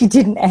pregnancy, she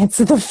didn't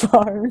answer the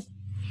phone,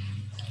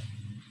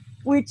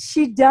 which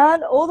she'd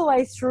done all the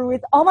way through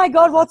with, "Oh my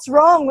God, what's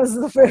wrong?" was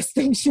the first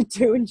thing she'd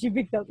do when she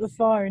picked up the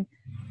phone.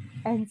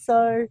 And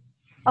so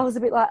I was a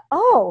bit like,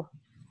 oh,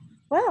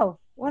 well,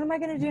 what am I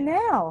going to do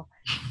now?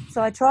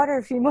 So I tried her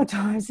a few more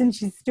times and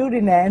she still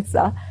didn't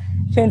answer.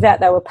 Turns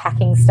out they were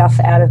packing stuff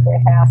out of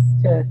their house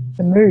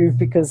to move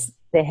because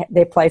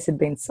their place had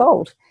been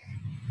sold.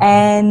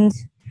 And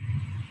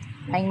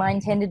rang my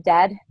intended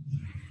dad,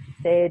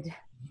 said,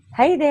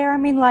 "Hey there,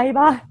 I'm in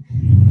labour."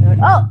 Went,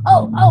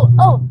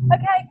 oh,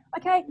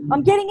 okay,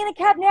 I'm getting in a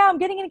cab now, I'm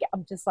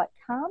just like,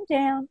 calm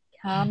down.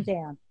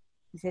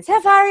 He says,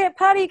 "How far are you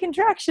part of your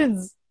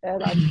contractions?"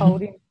 And I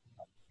told him,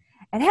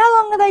 "And how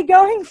long are they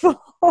going for?"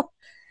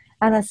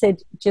 And I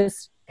said,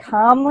 "Just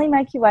calmly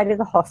make your way to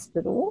the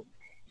hospital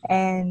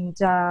and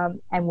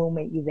we'll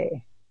meet you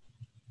there."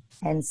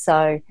 And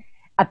so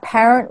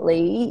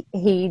apparently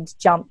he'd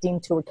jumped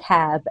into a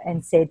cab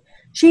and said,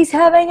 she's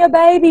having a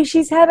baby.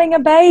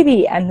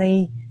 And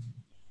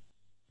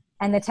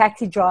the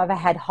taxi driver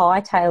had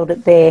hightailed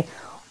it there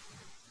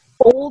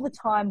all the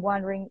time,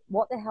 wondering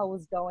what the hell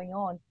was going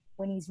on,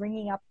 when he's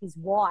ringing up his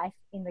wife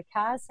in the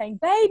car saying,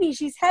 "Baby,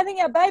 she's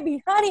having a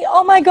baby. Honey,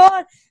 oh my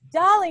God,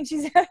 darling,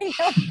 she's having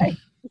a baby."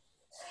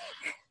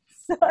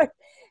 So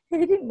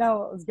he didn't know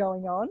what was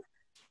going on.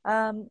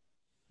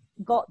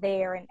 Got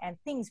there and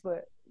things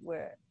were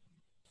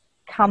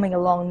coming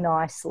along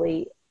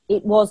nicely.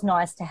 It was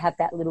nice to have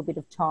that little bit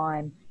of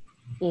time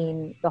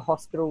in the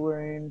hospital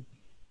room,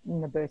 in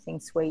the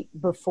birthing suite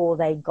before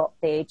they got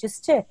there,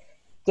 just to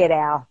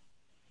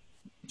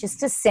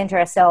center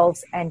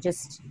ourselves and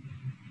just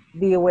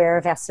be aware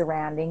of our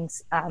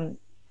surroundings.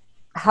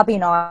 Hubby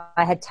and I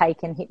had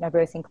taken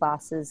hypnobirthing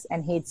classes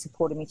and he had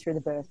supported me through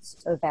the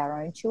births of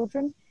our own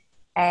children.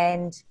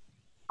 And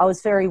I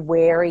was very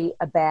wary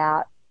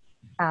about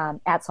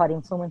outside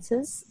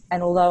influences.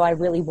 And although I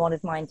really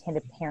wanted my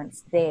intended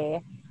parents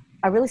there,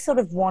 I really sort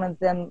of wanted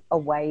them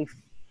away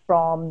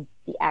from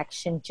the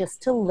action,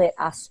 just to let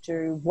us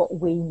do what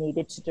we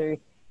needed to do,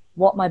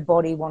 what my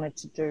body wanted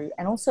to do,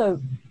 and also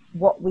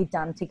what we'd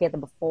done together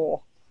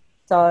before.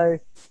 So,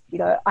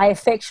 I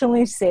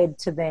affectionately said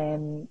to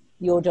them,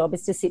 "Your job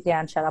is to sit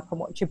down, shut up and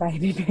watch your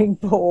baby being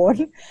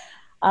born,"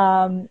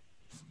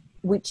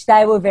 which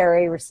they were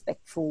very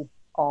respectful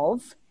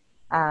of.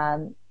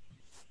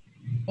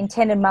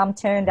 Intended mum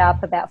turned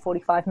up about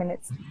 45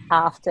 minutes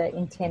after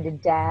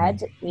intended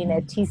dad in a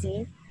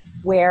tizzy,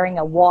 wearing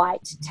a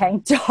white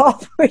tank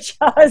top, which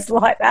I was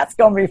like, that's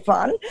going to be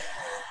fun.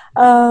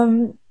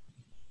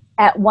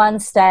 At one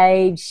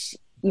stage,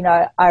 you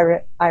know,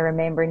 I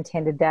remember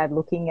intended dad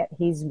looking at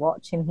his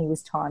watch and he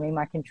was timing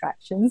my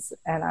contractions,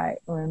 and I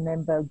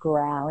remember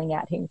growling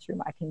at him through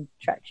my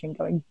contraction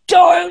going,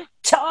 "Don't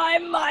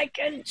time my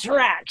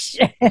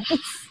contractions."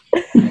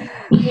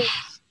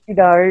 You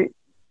know,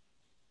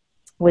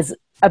 was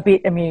a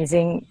bit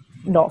amusing,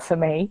 not for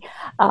me.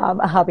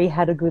 Hubby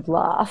had a good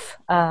laugh.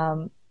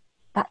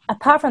 But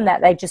apart from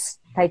that, they just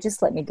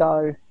let me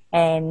go.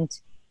 And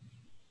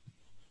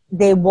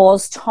there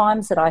was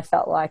times that I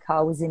felt like I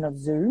was in a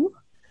zoo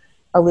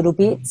a little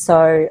bit.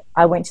 So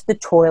I went to the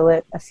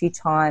toilet a few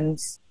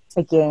times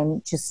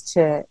again, just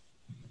to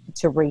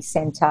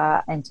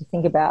recenter and to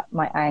think about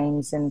my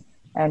aims and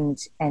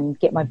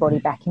get my body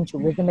back into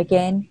rhythm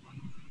again.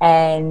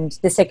 And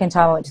the second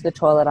time I went to the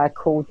toilet, I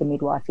called the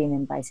midwife in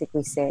and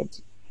basically said,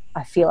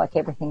 "I feel like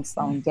everything's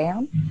slowing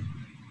down."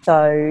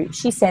 So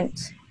she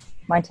sent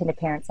my intended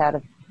parents out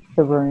of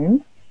the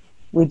room.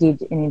 We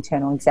did an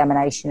internal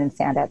examination and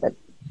found out that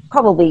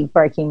probably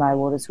breaking my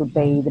waters would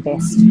be the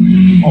best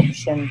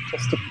option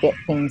just to get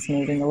things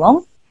moving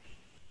along.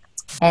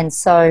 And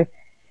so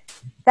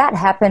that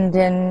happened,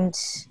 and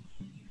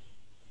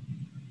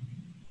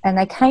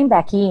they came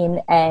back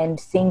in and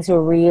things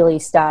were really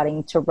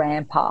starting to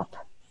ramp up.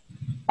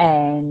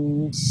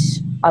 And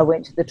I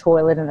went to the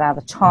toilet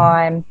another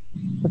time,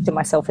 looked at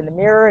myself in the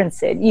mirror and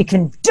said, "You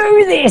can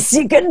do this,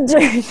 you can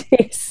do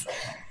this."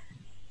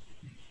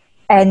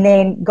 And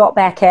then got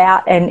back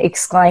out and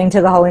exclaimed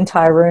to the whole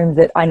entire room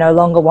that I no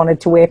longer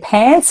wanted to wear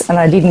pants and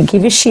I didn't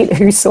give a shit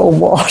who saw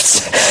what.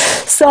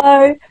 So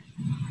I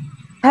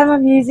had my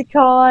music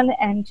on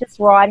and just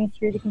riding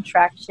through the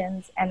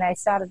contractions, and they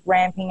started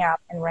ramping up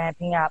and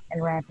ramping up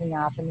and ramping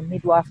up, and the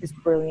midwife was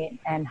brilliant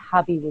and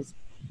hubby was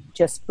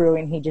just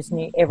brilliant. He just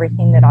knew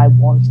everything that I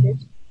wanted,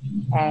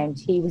 and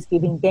he was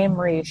giving them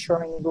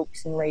reassuring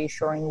looks and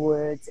reassuring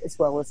words as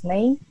well as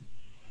me.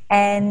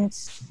 And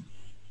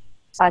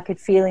I could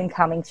feel him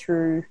coming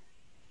through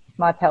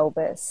my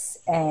pelvis,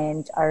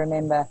 and I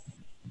remember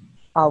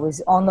I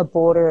was on the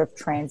border of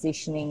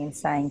transitioning and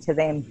saying to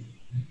them,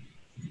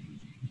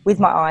 with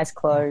my eyes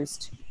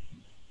closed,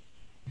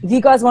 "If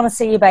you guys want to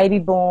see your baby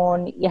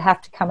born, you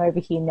have to come over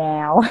here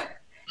now."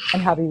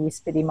 And hubby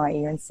whispered in my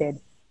ear and said,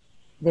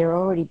 "They're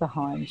already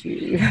behind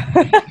you."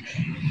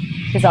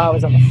 Because I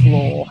was on the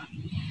floor,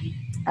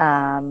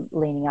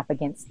 leaning up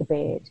against the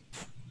bed.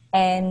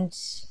 And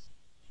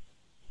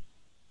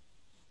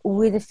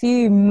with a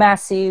few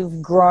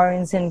massive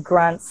groans and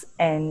grunts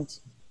and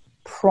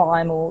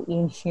primal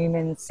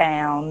inhuman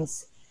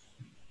sounds,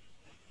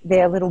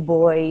 their little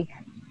boy,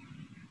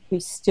 who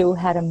still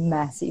had a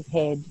massive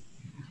head,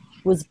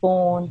 was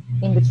born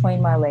in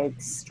between my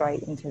legs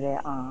straight into their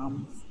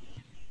arms.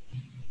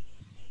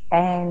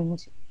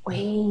 And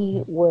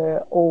we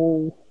were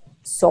all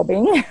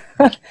sobbing.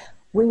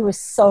 We were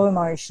so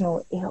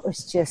emotional. It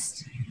was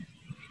just,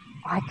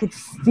 I could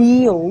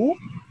feel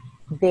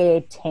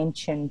their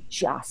tension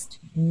just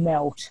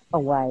melt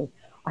away.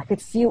 I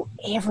could feel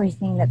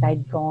everything that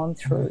they'd gone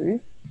through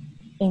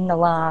in the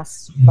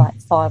last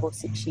 5 or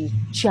 6 years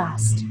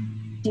just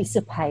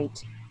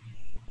dissipate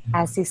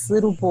as this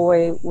little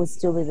boy was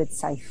delivered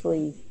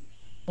safely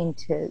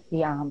into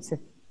the arms of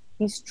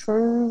his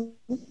true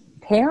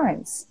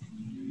parents.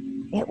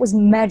 It was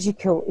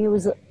magical. It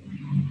was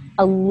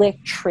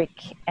electric,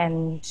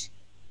 and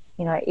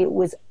it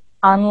was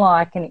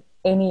unlike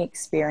any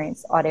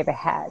experience I'd ever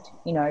had.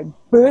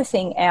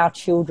 Birthing our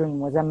children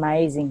was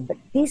amazing, but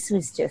this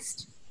was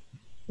just,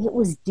 it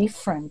was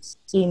different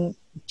in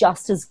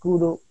just as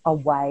good a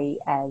way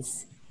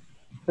as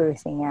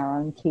birthing our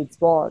own kids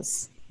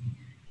was.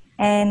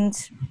 And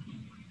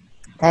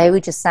they were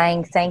just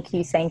saying, "Thank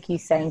you, thank you,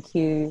 thank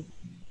you."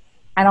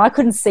 And I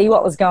couldn't see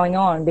what was going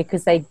on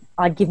because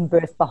I'd given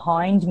birth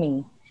behind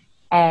me.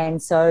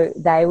 And so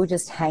they were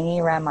just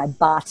hanging around my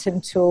butt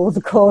until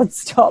the cord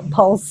stopped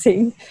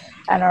pulsing.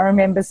 And I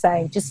remember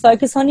saying, "Just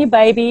focus on your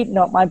baby,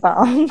 not my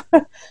bum."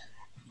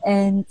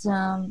 And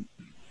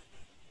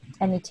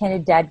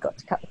intended dad got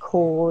to cut the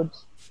cord.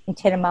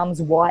 Intended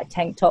mum's white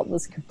tank top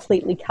was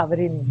completely covered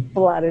in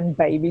blood and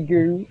baby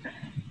goo.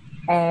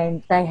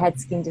 And they had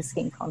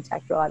skin-to-skin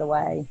contact right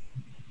away.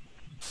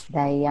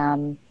 They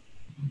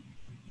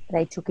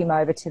took him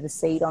over to the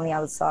seat on the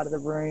other side of the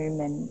room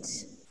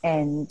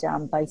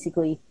and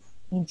basically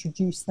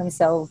introduced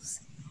themselves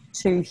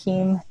to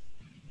him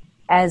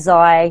as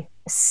I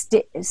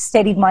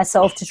steadied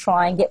myself to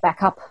try and get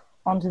back up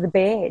onto the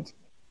bed.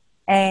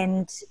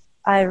 And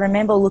I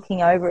remember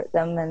looking over at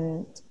them,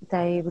 and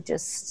they were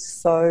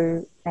just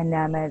so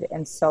enamoured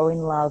and so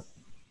in love,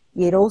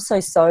 yet also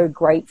so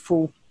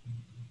grateful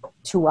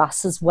to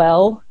us as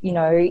well.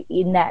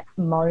 In that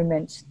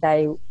moment,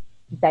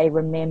 they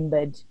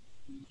remembered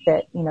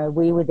that,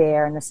 we were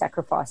there and the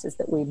sacrifices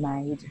that we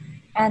made,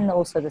 and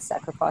also the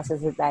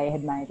sacrifices that they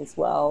had made as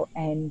well.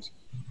 And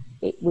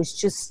it was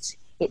just,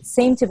 it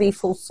seemed to be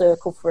full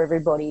circle for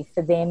everybody,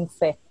 for them,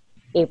 for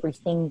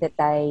everything that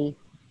they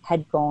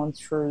had gone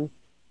through,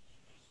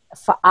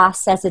 for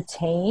us as a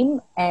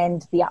team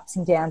and the ups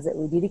and downs that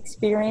we did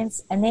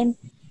experience, and then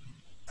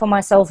for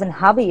myself and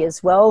hubby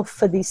as well,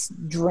 for this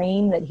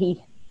dream that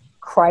he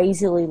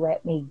crazily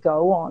let me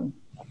go on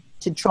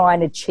to try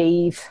and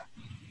achieve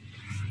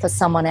for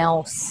someone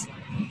else.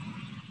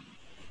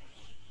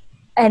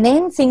 And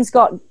then things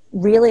got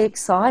really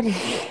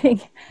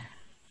exciting.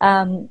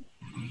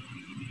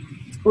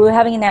 We were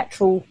having a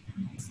natural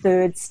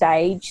third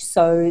stage,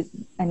 so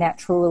a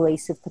natural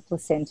release of the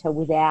placenta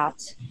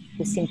without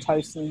the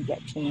syntocin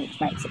injection,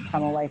 which makes it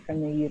come away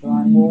from the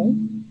uterine wall.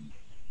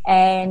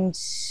 And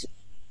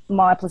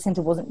my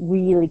placenta wasn't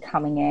really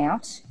coming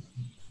out.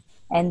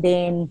 And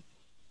then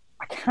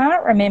I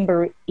can't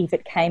remember if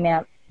it came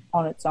out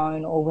on its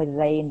own or whether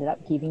they ended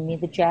up giving me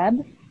the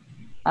jab.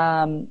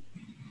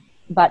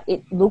 But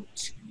it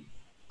looked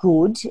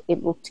good.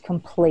 It looked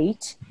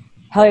complete.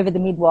 However, the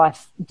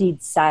midwife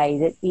did say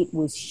that it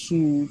was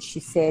huge.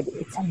 She said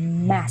it's a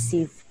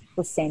massive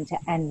placenta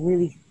and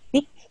really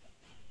thick.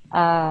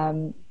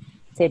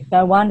 Said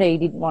no wonder he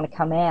didn't want to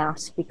come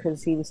out,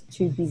 because he was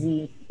too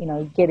busy,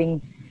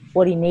 getting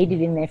what he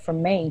needed in there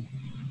from me.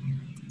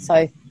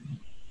 So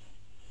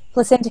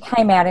placenta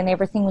came out and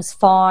everything was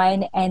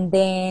fine. And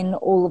then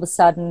all of a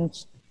sudden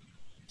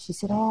she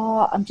said,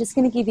 I'm just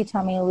going to give your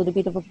tummy a little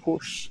bit of a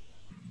push.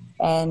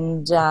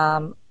 And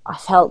I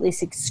felt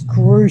this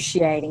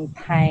excruciating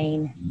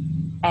pain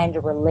and a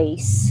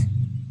release.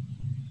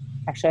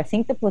 Actually, I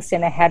think the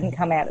placenta hadn't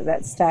come out at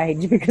that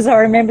stage, because I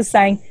remember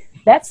saying,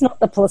 that's not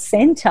the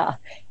placenta.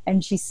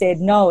 And she said,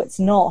 no, it's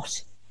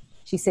not.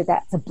 She said,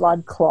 that's a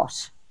blood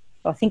clot.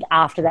 So I think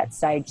after that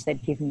stage,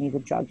 they'd given me the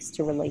drugs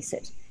to release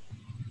it.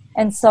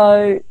 And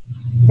so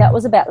that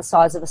was about the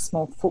size of a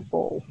small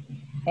football.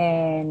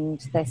 And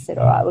they said,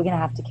 all right, we're going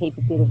to have to keep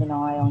a bit of an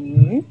eye on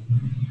you.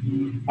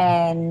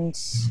 And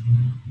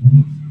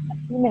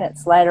a few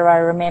minutes later, I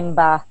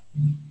remember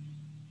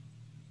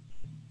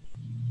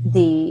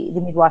the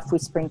midwife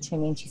whispering to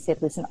me, and she said,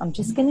 listen, I'm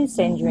just going to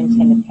send your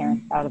intended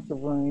parent out of the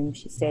room.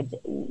 She said,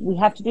 we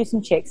have to do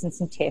some checks and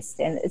some tests,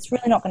 and it's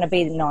really not going to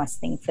be the nice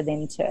thing for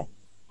them to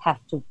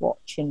have to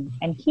watch and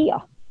hear.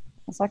 I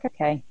was like,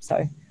 okay.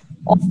 So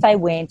off they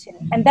went,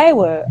 and they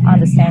were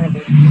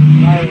understandably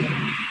worried.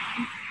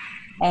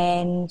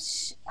 And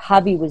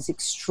hubby was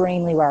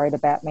extremely worried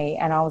about me.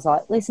 And I was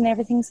like, listen,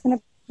 everything's going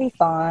to be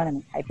fine. I'm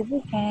in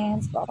capable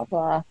hands, blah, blah,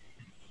 blah.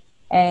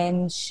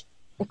 And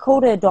they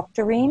called a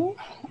doctor in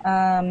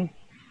to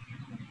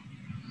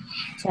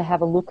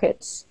have a look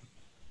at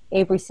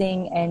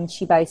everything. And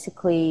she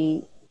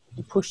basically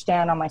pushed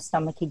down on my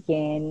stomach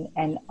again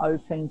and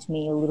opened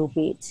me a little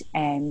bit.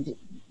 And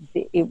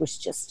it was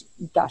just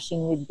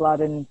gushing with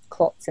blood and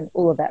clots and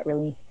all of that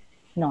really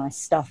nice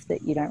stuff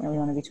that you don't really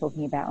want to be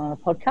talking about on a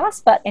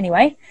podcast. But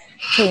anyway,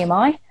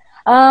 TMI.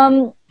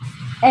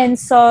 And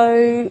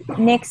so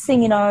next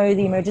thing you know,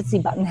 the emergency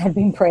button had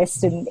been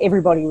pressed and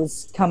everybody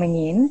was coming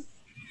in.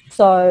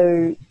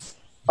 So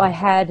I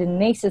had an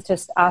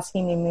anaesthetist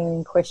asking me a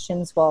million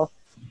questions while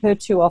her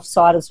two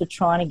offsiders were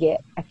trying to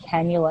get a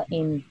cannula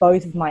in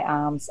both of my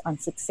arms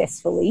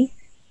unsuccessfully.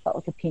 Felt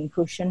like a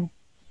pincushion.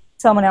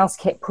 Someone else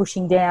kept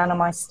pushing down on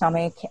my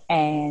stomach,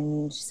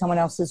 and someone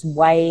else was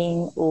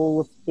weighing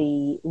all of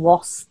the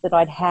loss that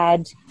I'd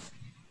had.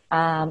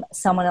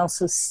 Someone else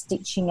was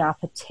stitching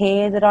up a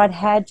tear that I'd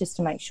had just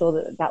to make sure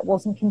that that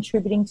wasn't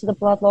contributing to the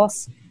blood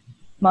loss.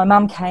 My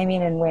mum came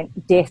in and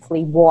went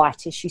deathly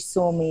white as she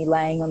saw me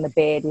laying on the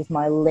bed with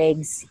my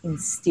legs in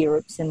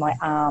stirrups and my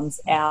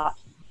arms out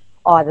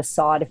either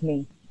side of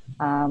me,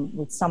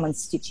 with someone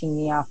stitching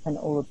me up and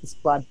all of this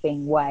blood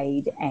being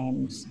weighed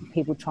and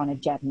people trying to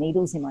jab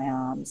needles in my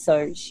arm.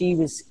 So she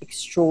was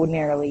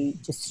extraordinarily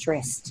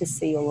distressed to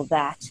see all of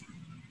that.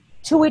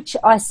 To which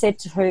I said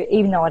to her,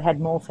 even though I'd had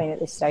morphine at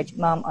this stage,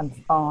 Mum, I'm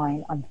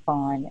fine.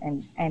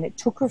 And it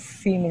took her a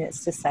few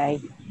minutes to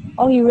say,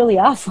 oh, you really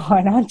are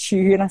fine, aren't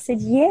you? And I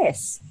said,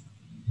 yes.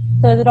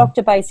 So the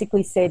doctor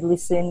basically said,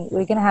 listen,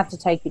 we're going to have to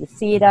take you to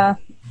theatre.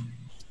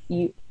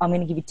 I'm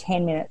going to give you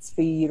 10 minutes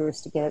for your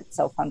uterus to get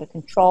itself under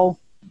control.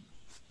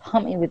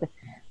 Pump me with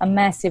a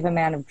massive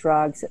amount of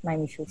drugs that made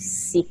me feel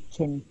sick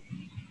and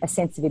a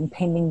sense of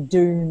impending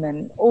doom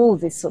and all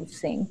of this sort of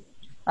thing.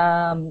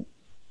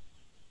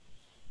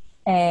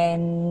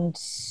 And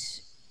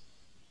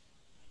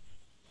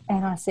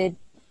I said,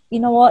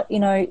 you know what,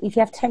 if you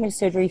have to take me to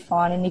surgery,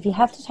 fine. And if you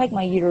have to take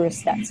my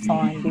uterus, that's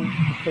fine,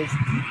 because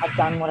I've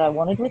done what I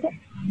wanted with it.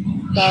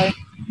 So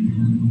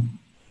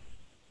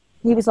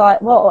he was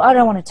like, well, I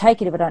don't want to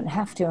take it if I don't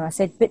have to. And I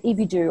said, but if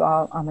you do,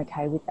 I'm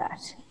okay with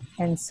that.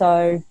 And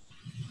so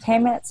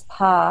 10 minutes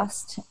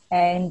passed,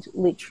 and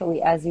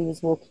literally as he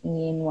was walking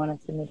in, one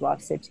of the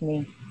midwives said to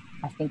me,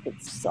 I think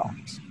it's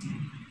stopped.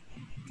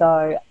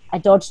 So I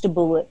dodged a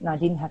bullet and I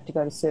didn't have to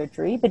go to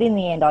surgery. But in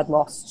the end, I'd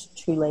lost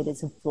 2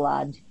 litres of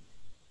blood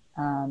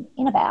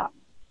in about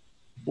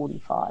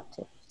 45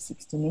 to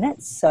 60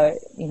 minutes. So,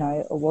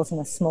 it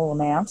wasn't a small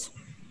amount.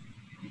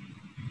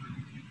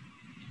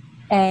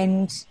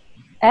 And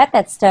at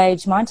that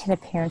stage, my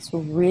intended parents were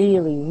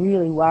really,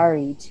 really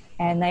worried.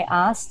 And they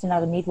asked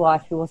another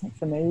midwife who wasn't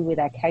familiar with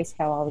our case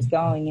how I was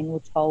going, and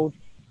were told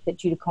that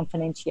due to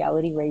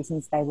confidentiality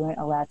reasons, they weren't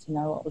allowed to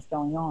know what was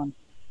going on.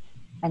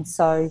 And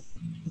so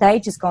they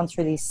just gone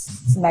through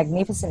this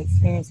magnificent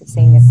experience of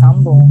seeing their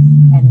son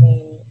born, and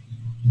then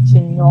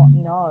to not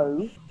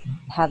know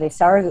how their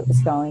surrogate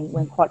was going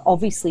when quite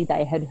obviously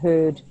they had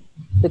heard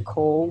the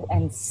call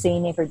and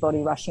seen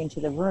everybody rush into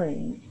the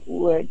room,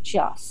 were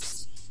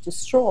just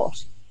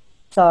distraught.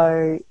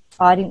 So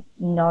I didn't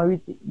know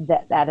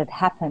that that had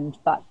happened,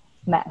 but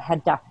Matt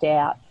had ducked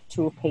out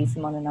to appease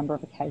them on a number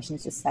of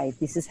occasions to say,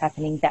 this is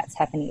happening, that's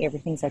happening,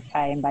 everything's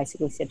okay, and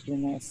basically said to the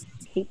nurse,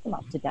 keep them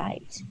up to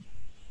date.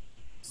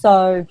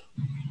 So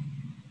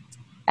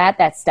at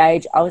that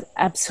stage, I was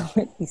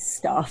absolutely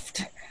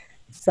stuffed.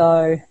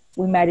 So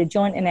we made a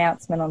joint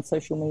announcement on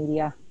social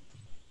media,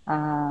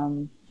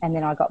 and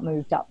then I got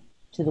moved up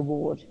to the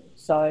ward.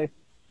 So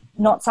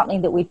not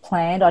something that we'd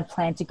planned. I'd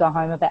planned to go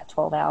home about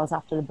 12 hours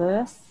after the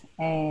birth,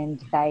 and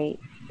they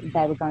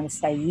were going to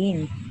stay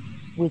in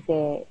with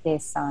their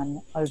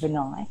son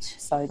overnight.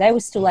 So they were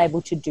still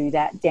able to do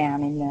that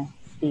down in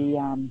the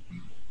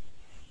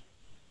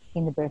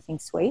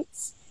birthing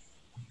suites,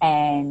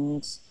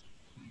 and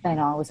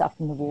I was up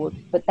in the ward.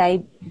 But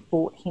they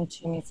brought him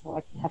to me so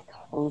I could have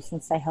cuddles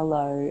and say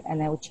hello,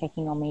 and they were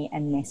checking on me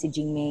and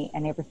messaging me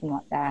and everything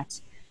like that.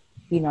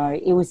 You know,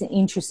 it was an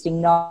interesting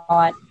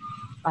night.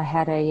 I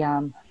had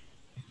a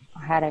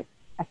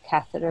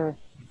catheter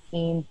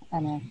in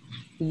and a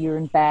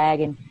urine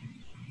bag, and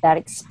that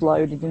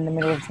exploded in the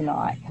middle of the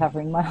night,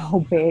 covering my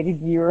whole bed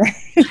in urine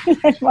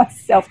and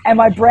myself and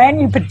my brand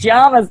new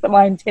pajamas that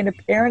my intended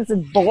parents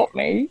had bought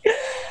me.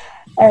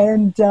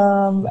 And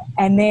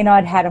then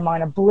I'd had a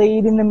minor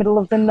bleed in the middle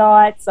of the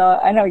night, so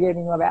I ended up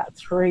getting about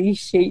 3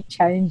 sheet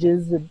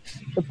changes, and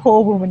the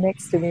poor woman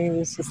next to me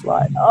was just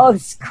like, oh,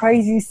 this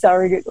crazy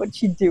surrogate, what's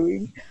she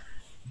doing?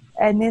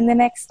 And then the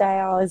next day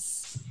I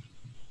was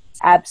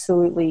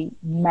absolutely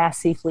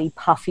massively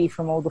puffy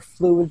from all the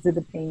fluids that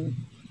had been,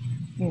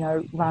 you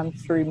know, run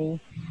through me,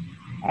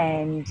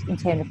 and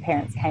intended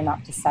parents came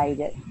up to say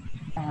that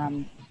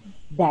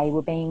they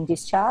were being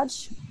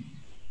discharged,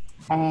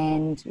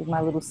 and with my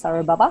little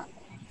sorrow bubba,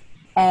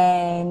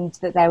 and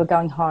that they were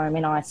going home,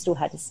 and I still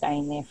had to stay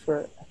in there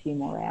for a few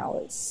more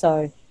hours.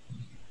 So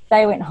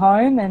they went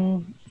home,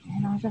 and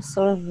I just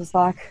sort of was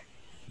like,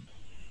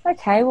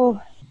 okay, well,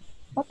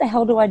 what the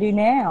hell do I do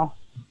now?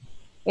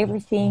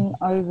 Everything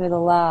over the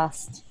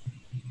last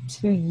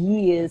 2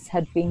 years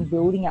had been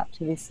building up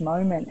to this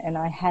moment, and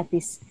I had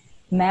this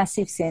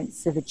massive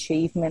sense of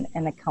achievement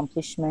and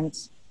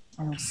accomplishment,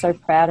 and I was so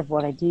proud of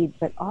what I did,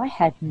 but I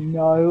had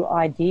no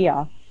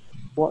idea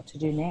what to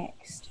do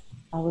next.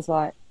 I was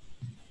like,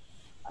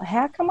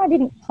 how come I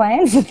didn't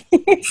plan for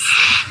this?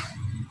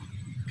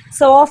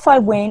 So off I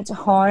went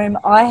home.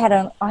 I had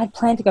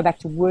planned to go back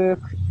to work,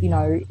 you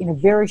know, in a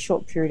very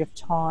short period of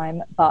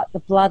time, but the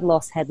blood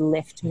loss had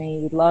left me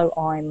with low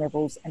iron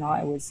levels, and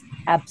I was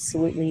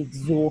absolutely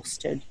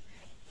exhausted.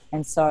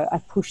 And so I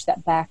pushed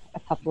that back a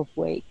couple of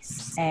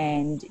weeks,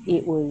 and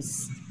it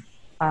was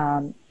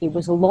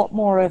a lot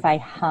more of a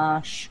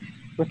harsh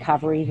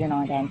recovery than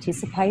I'd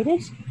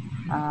anticipated.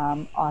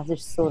 I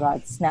just thought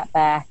I'd snap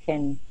back,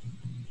 and,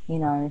 you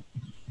know,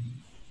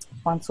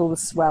 once all the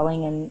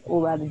swelling and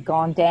all that had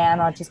gone down,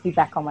 I'd just be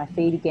back on my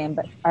feet again.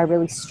 But I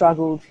really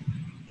struggled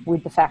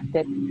with the fact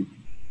that, you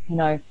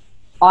know,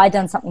 I'd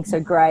done something so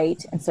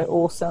great and so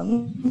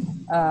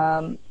awesome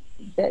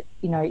that,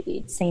 you know,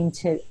 it seemed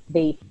to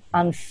be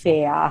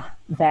unfair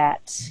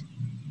that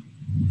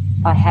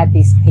I had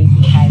this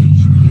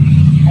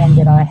PPH and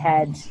that I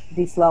had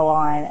this low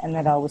iron and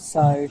that I was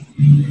so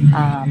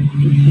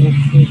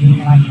exhausted, and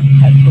that I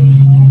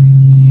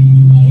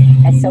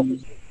couldn't cope. As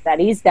selfish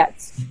as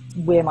that's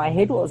where my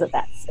head was at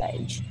that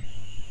stage.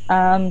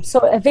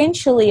 So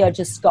eventually I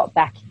just got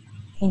back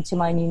into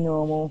my new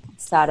normal,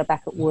 started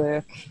back at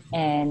work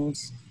and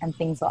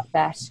things like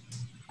that.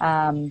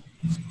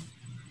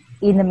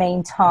 In the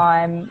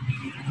meantime,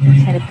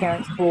 intended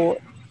parents brought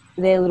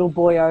their little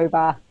boy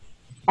over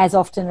as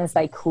often as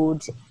they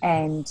could,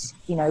 and,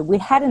 you know, we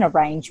had an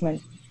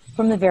arrangement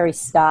from the very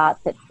start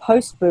that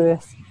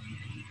post-birth,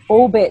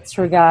 all bets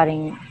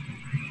regarding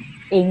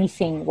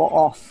anything were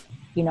off.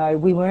 You know,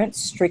 we weren't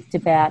strict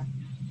about,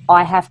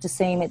 I have to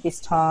see him at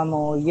this time,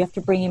 or you have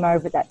to bring him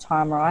over at that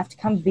time, or I have to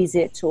come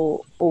visit,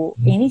 or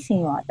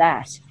anything like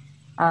that.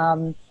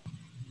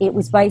 It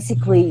was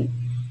basically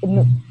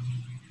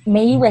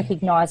me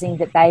recognising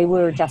that they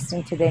were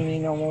adjusting to their new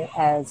normal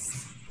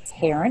as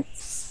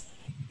parents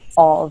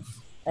of,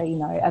 you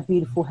know, a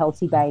beautiful,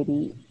 healthy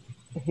baby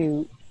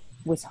who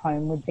was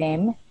home with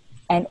them,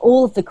 and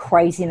all of the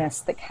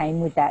craziness that came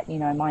with that. You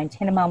know, my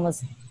intended mum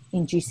was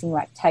inducing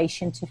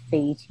lactation to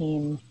feed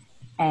him,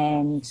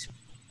 and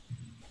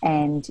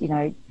you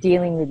know,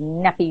 dealing with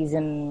nappies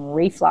and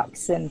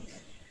reflux and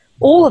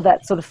all of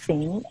that sort of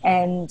thing.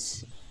 And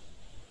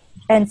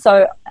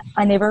so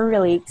I never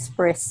really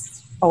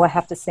expressed, oh, I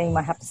have to see him.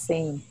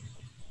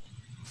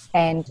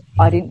 And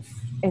I didn't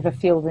ever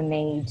feel the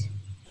need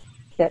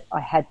that I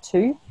had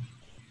to.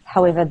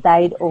 However,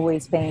 they'd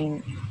always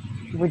been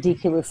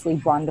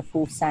ridiculously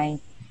wonderful,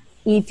 saying,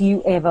 if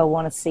you ever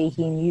want to see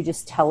him, you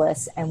just tell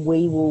us and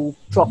we will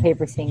drop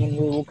everything and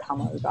we will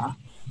come over.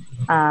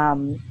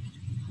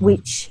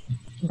 which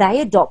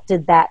they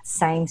adopted that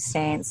same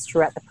stance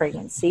throughout the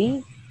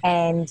pregnancy,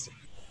 and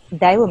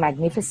they were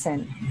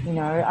magnificent. You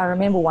know, I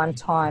remember one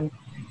time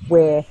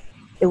where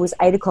it was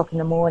 8 o'clock in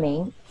the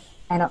morning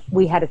and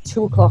we had a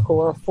 2 o'clock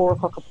or a 4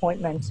 o'clock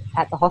appointment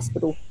at the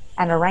hospital.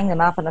 And I rang them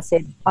up and I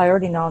said, I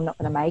already know I'm not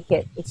going to make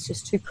it. It's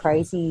just too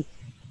crazy.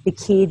 The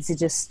kids are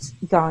just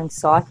going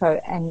psycho.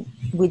 And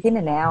within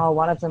an hour,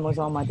 one of them was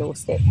on my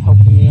doorstep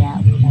helping me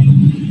out.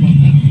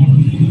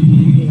 And,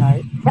 you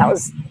know,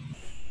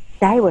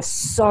 they were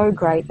so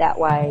great that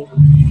way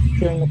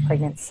during the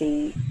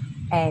pregnancy,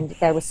 and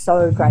they were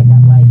so great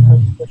that way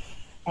post.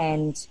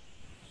 And,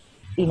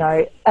 you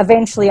know,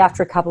 eventually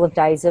after a couple of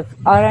days of,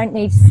 I don't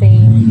need to see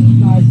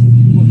him, guys,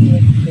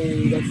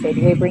 they said,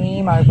 we're bringing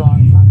him over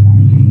on Sunday.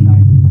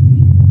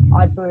 You know,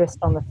 I birthed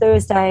on the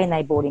Thursday and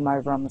they brought him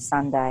over on the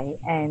Sunday.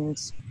 And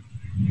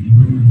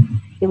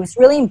it was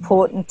really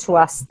important to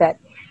us that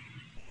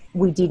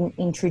we didn't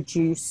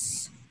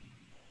introduce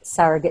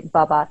surrogate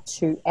Bubba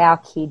to our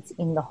kids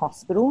in the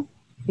hospital,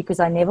 because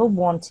I never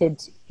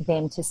wanted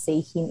them to see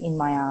him in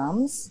my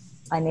arms.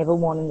 I never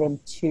wanted them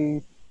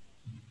to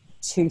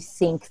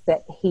think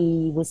that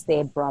he was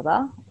their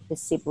brother, the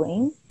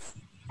sibling,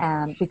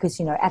 because,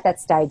 you know, at that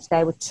stage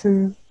they were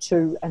 2,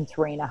 2 and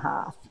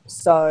 3.5.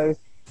 So,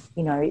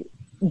 you know,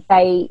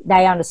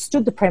 they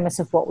understood the premise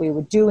of what we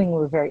were doing. We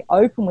were very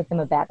open with them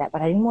about that,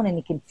 but I didn't want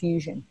any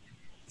confusion.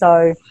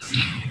 So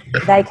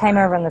they came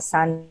over on the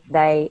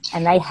Sunday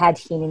and they had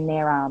him in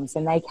their arms,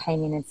 and they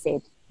came in and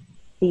said,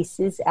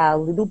 this is our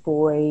little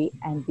boy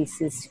and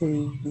this is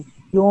who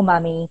your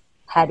mummy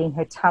had in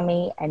her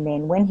tummy, and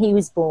then when he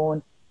was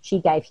born, she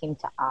gave him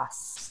to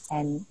us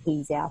and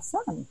he's our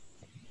son.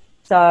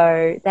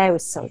 So they were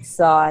so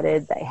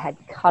excited. They had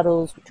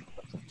cuddles, we took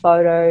lots of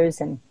photos,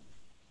 and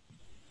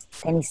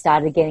then he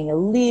started getting a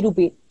little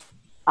bit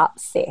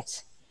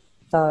upset.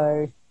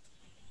 So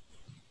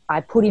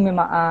I put him in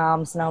my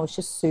arms and I was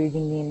just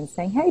soothing him and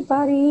saying, hey,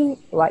 buddy.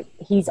 Like,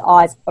 his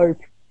eyes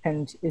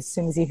opened as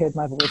soon as he heard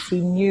my voice.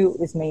 He knew it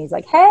was me. He's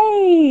like,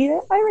 hey,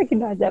 I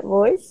recognize that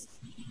voice.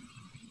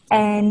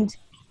 And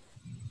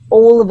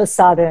all of a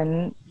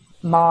sudden,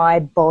 my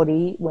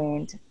body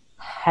went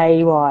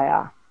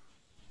haywire.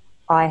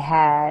 I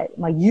had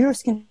my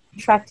uterus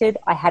contracted.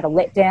 I had a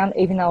letdown,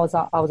 even though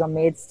I was on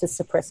meds to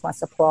suppress my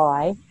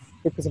supply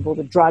because of all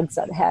the drugs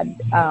I'd had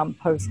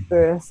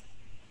post-birth.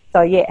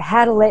 So, yeah,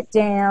 had a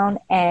letdown,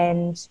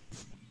 and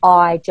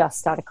I just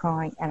started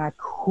crying and I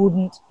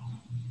couldn't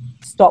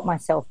stop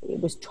myself.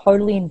 It was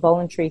totally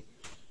involuntary.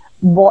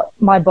 What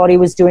my body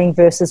was doing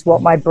versus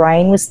what my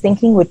brain was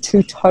thinking were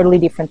two totally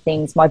different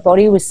things. My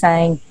body was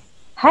saying,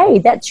 hey,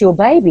 that's your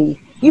baby.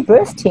 You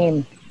birthed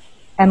him.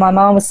 And my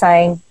mom was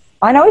saying,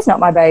 I know he's not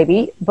my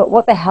baby, but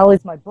what the hell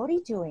is my body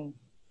doing?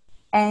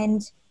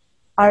 And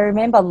I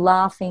remember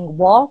laughing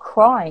while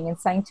crying and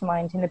saying to my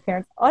intended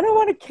parents, I don't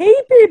want to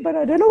keep him, but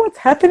I don't know what's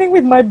happening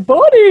with my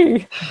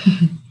body.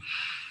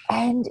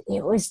 And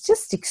it was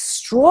just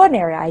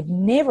extraordinary. I'd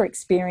never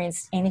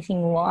experienced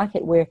anything like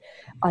it, where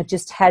I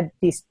just had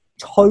this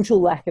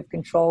total lack of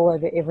control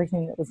over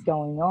everything that was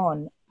going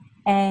on.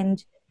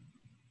 And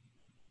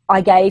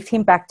I gave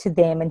him back to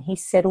them and he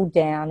settled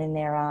down in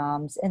their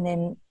arms, and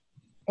then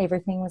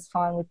everything was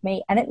fine with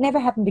me. And it never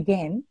happened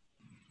again.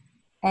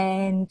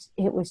 And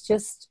it was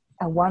just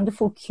a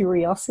wonderful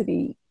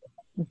curiosity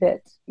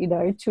that, you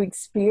know, to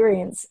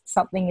experience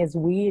something as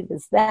weird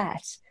as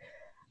that.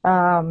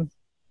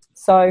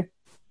 So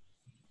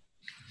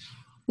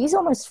he's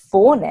almost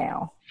 4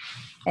 now,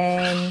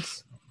 and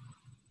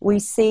we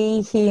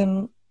see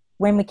him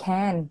when we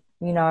can.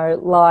 You know,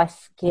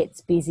 life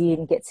gets busy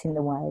and gets in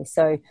the way.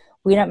 So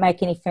we don't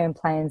make any firm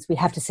plans. We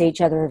have to see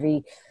each other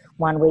every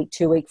 1 week,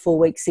 2 weeks, 4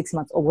 weeks, 6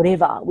 months, or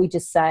whatever. We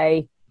just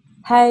say,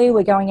 hey,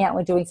 we're going out,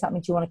 we're doing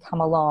something. Do you want to come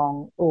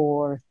along?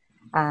 Or,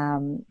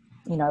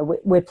 you know,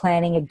 we're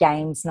planning a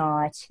games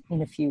night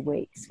in a few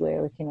weeks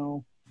where we can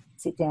all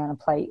sit down and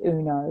play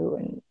Uno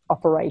and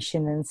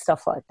Operation and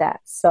stuff like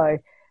that. So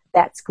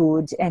that's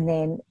good. And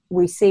then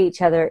we see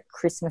each other at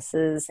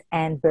Christmases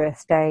and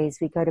birthdays.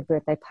 We go to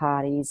birthday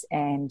parties,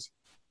 and,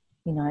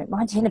 you know,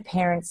 my intended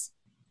parents,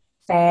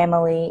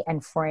 family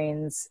and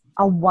friends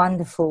are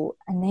wonderful,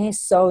 and they're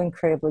so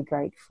incredibly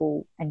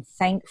grateful and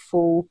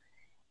thankful.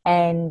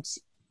 And,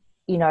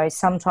 you know,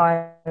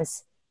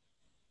 sometimes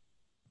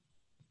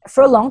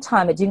for a long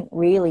time it didn't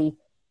really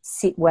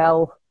sit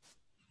well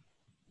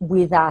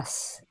with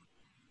us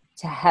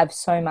to have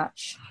so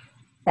much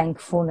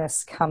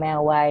thankfulness come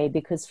our way,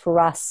 because for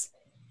us,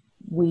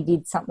 we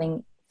did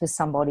something for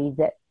somebody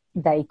that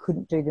they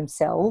couldn't do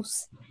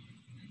themselves.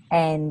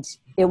 And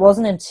it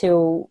wasn't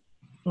until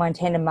my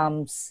intended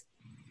mum's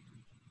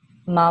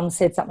mum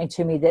said something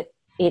to me that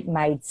it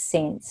made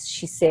sense.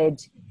 She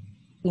said,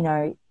 you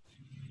know,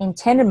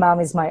 intended mum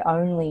is my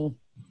only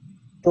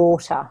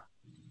daughter.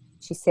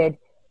 She said,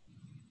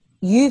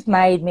 you've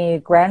made me a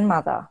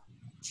grandmother.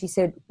 She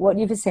said, what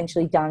you've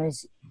essentially done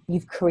is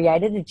you've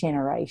created a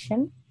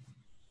generation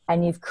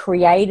and you've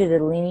created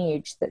a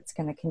lineage that's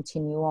going to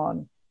continue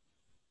on.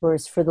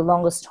 Whereas for the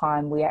longest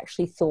time, we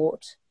actually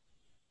thought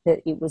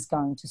that it was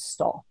going to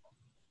stop.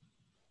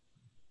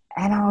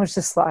 And I was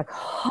just like,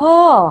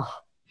 oh,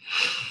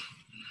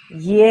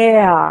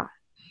 yeah,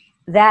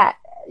 that,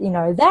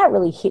 that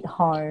really hit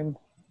home.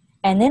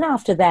 And then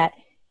after that,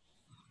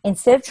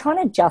 instead of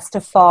trying to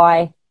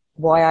justify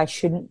why I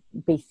shouldn't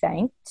be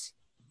thanked,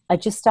 I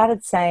just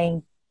started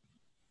saying,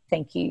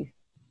 thank you.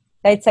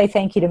 They'd say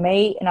thank you to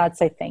me, and I'd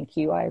say thank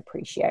you. I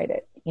appreciate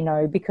it,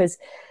 because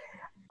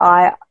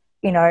I,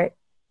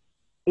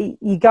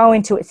 you go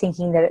into it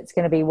thinking that it's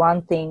going to be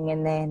one thing,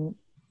 and then,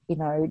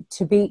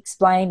 to be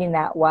explained in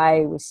that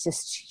way was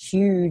just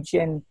huge.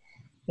 And,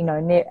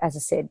 as I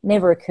said,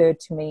 never occurred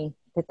to me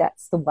that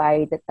that's the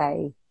way that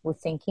they were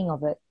thinking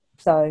of it.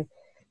 So,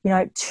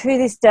 to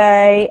this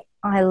day,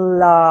 I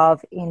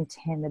love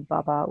Intended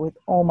Bubba with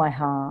all my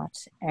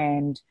heart,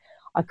 and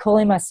I call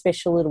him my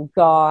special little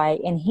guy,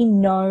 and he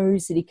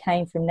knows that he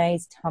came from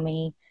Nae's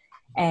tummy,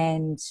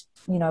 and,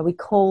 we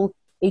call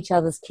each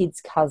other's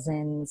kids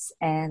cousins,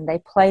 and they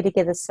play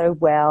together so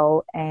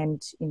well.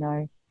 And,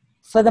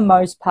 for the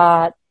most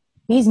part,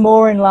 he's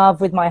more in love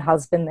with my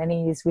husband than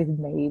he is with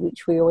me,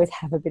 which we always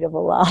have a bit of a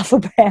laugh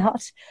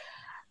about.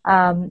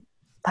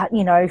 But,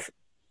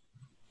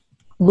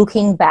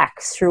 looking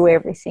back through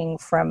everything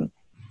from,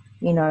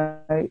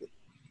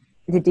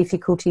 the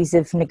difficulties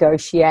of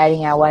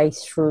negotiating our way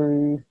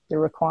through the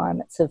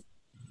requirements of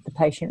the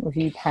patient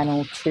review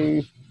panel,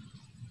 to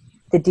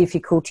the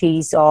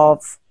difficulties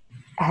of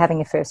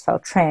having a first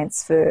failed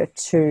transfer,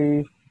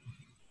 to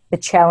the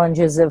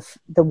challenges of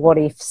the what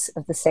ifs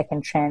of the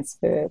second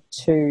transfer,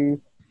 to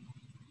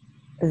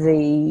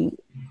the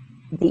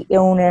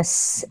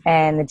illness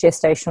and the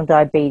gestational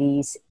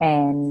diabetes,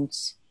 and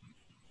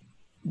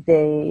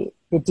the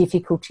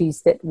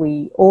difficulties that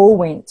we all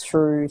went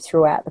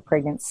throughout the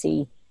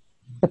pregnancy,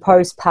 the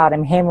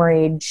postpartum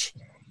hemorrhage,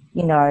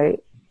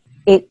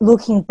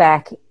 looking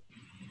back,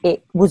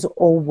 it was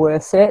all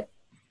worth it,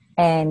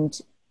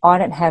 and I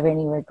don't have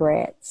any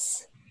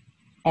regrets.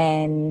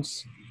 And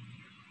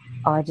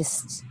I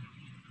just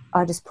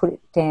put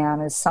it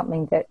down as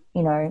something that,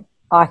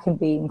 I can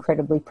be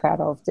incredibly proud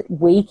of, that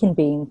we can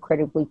be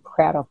incredibly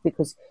proud of,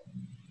 because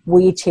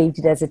we achieved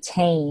it as a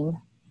team,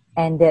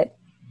 and that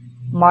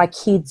my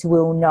kids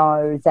will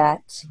know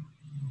that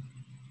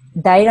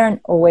they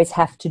don't always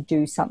have to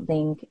do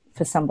something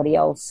for somebody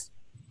else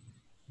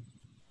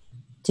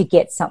to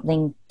get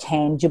something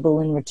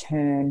tangible in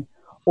return,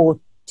 or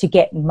to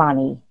get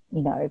money,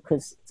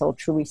 because it's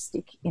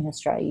altruistic in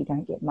Australia, you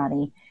don't get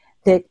money.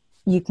 That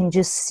you can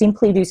just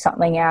simply do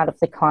something out of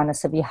the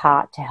kindness of your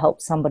heart to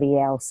help somebody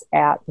else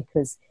out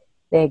because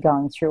they're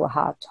going through a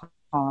hard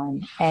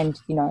time. And,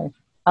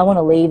 I want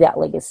to leave that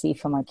legacy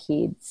for my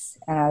kids,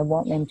 and I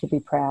want them to be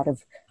proud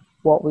of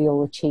what we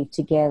all achieved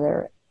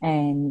together,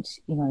 and,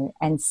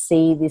 and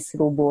see this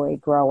little boy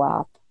grow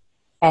up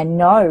and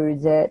know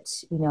that,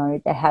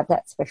 they have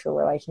that special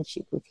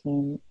relationship with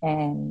him.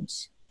 And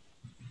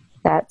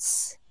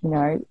that's,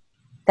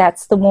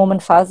 that's the warm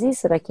and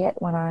fuzzies that I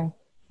get when I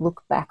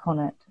look back on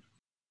it.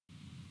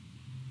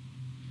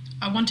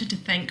 I wanted to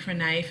thank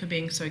Renee for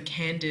being so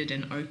candid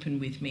and open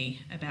with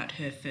me about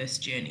her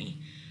first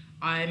journey.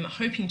 I'm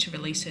hoping to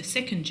release her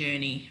second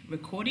journey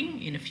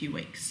recording in a few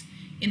weeks.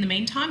 In the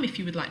meantime, if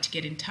you would like to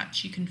get in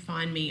touch, you can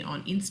find me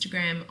on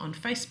Instagram, on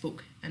Facebook,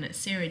 and at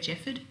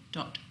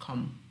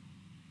sarahjefford.com.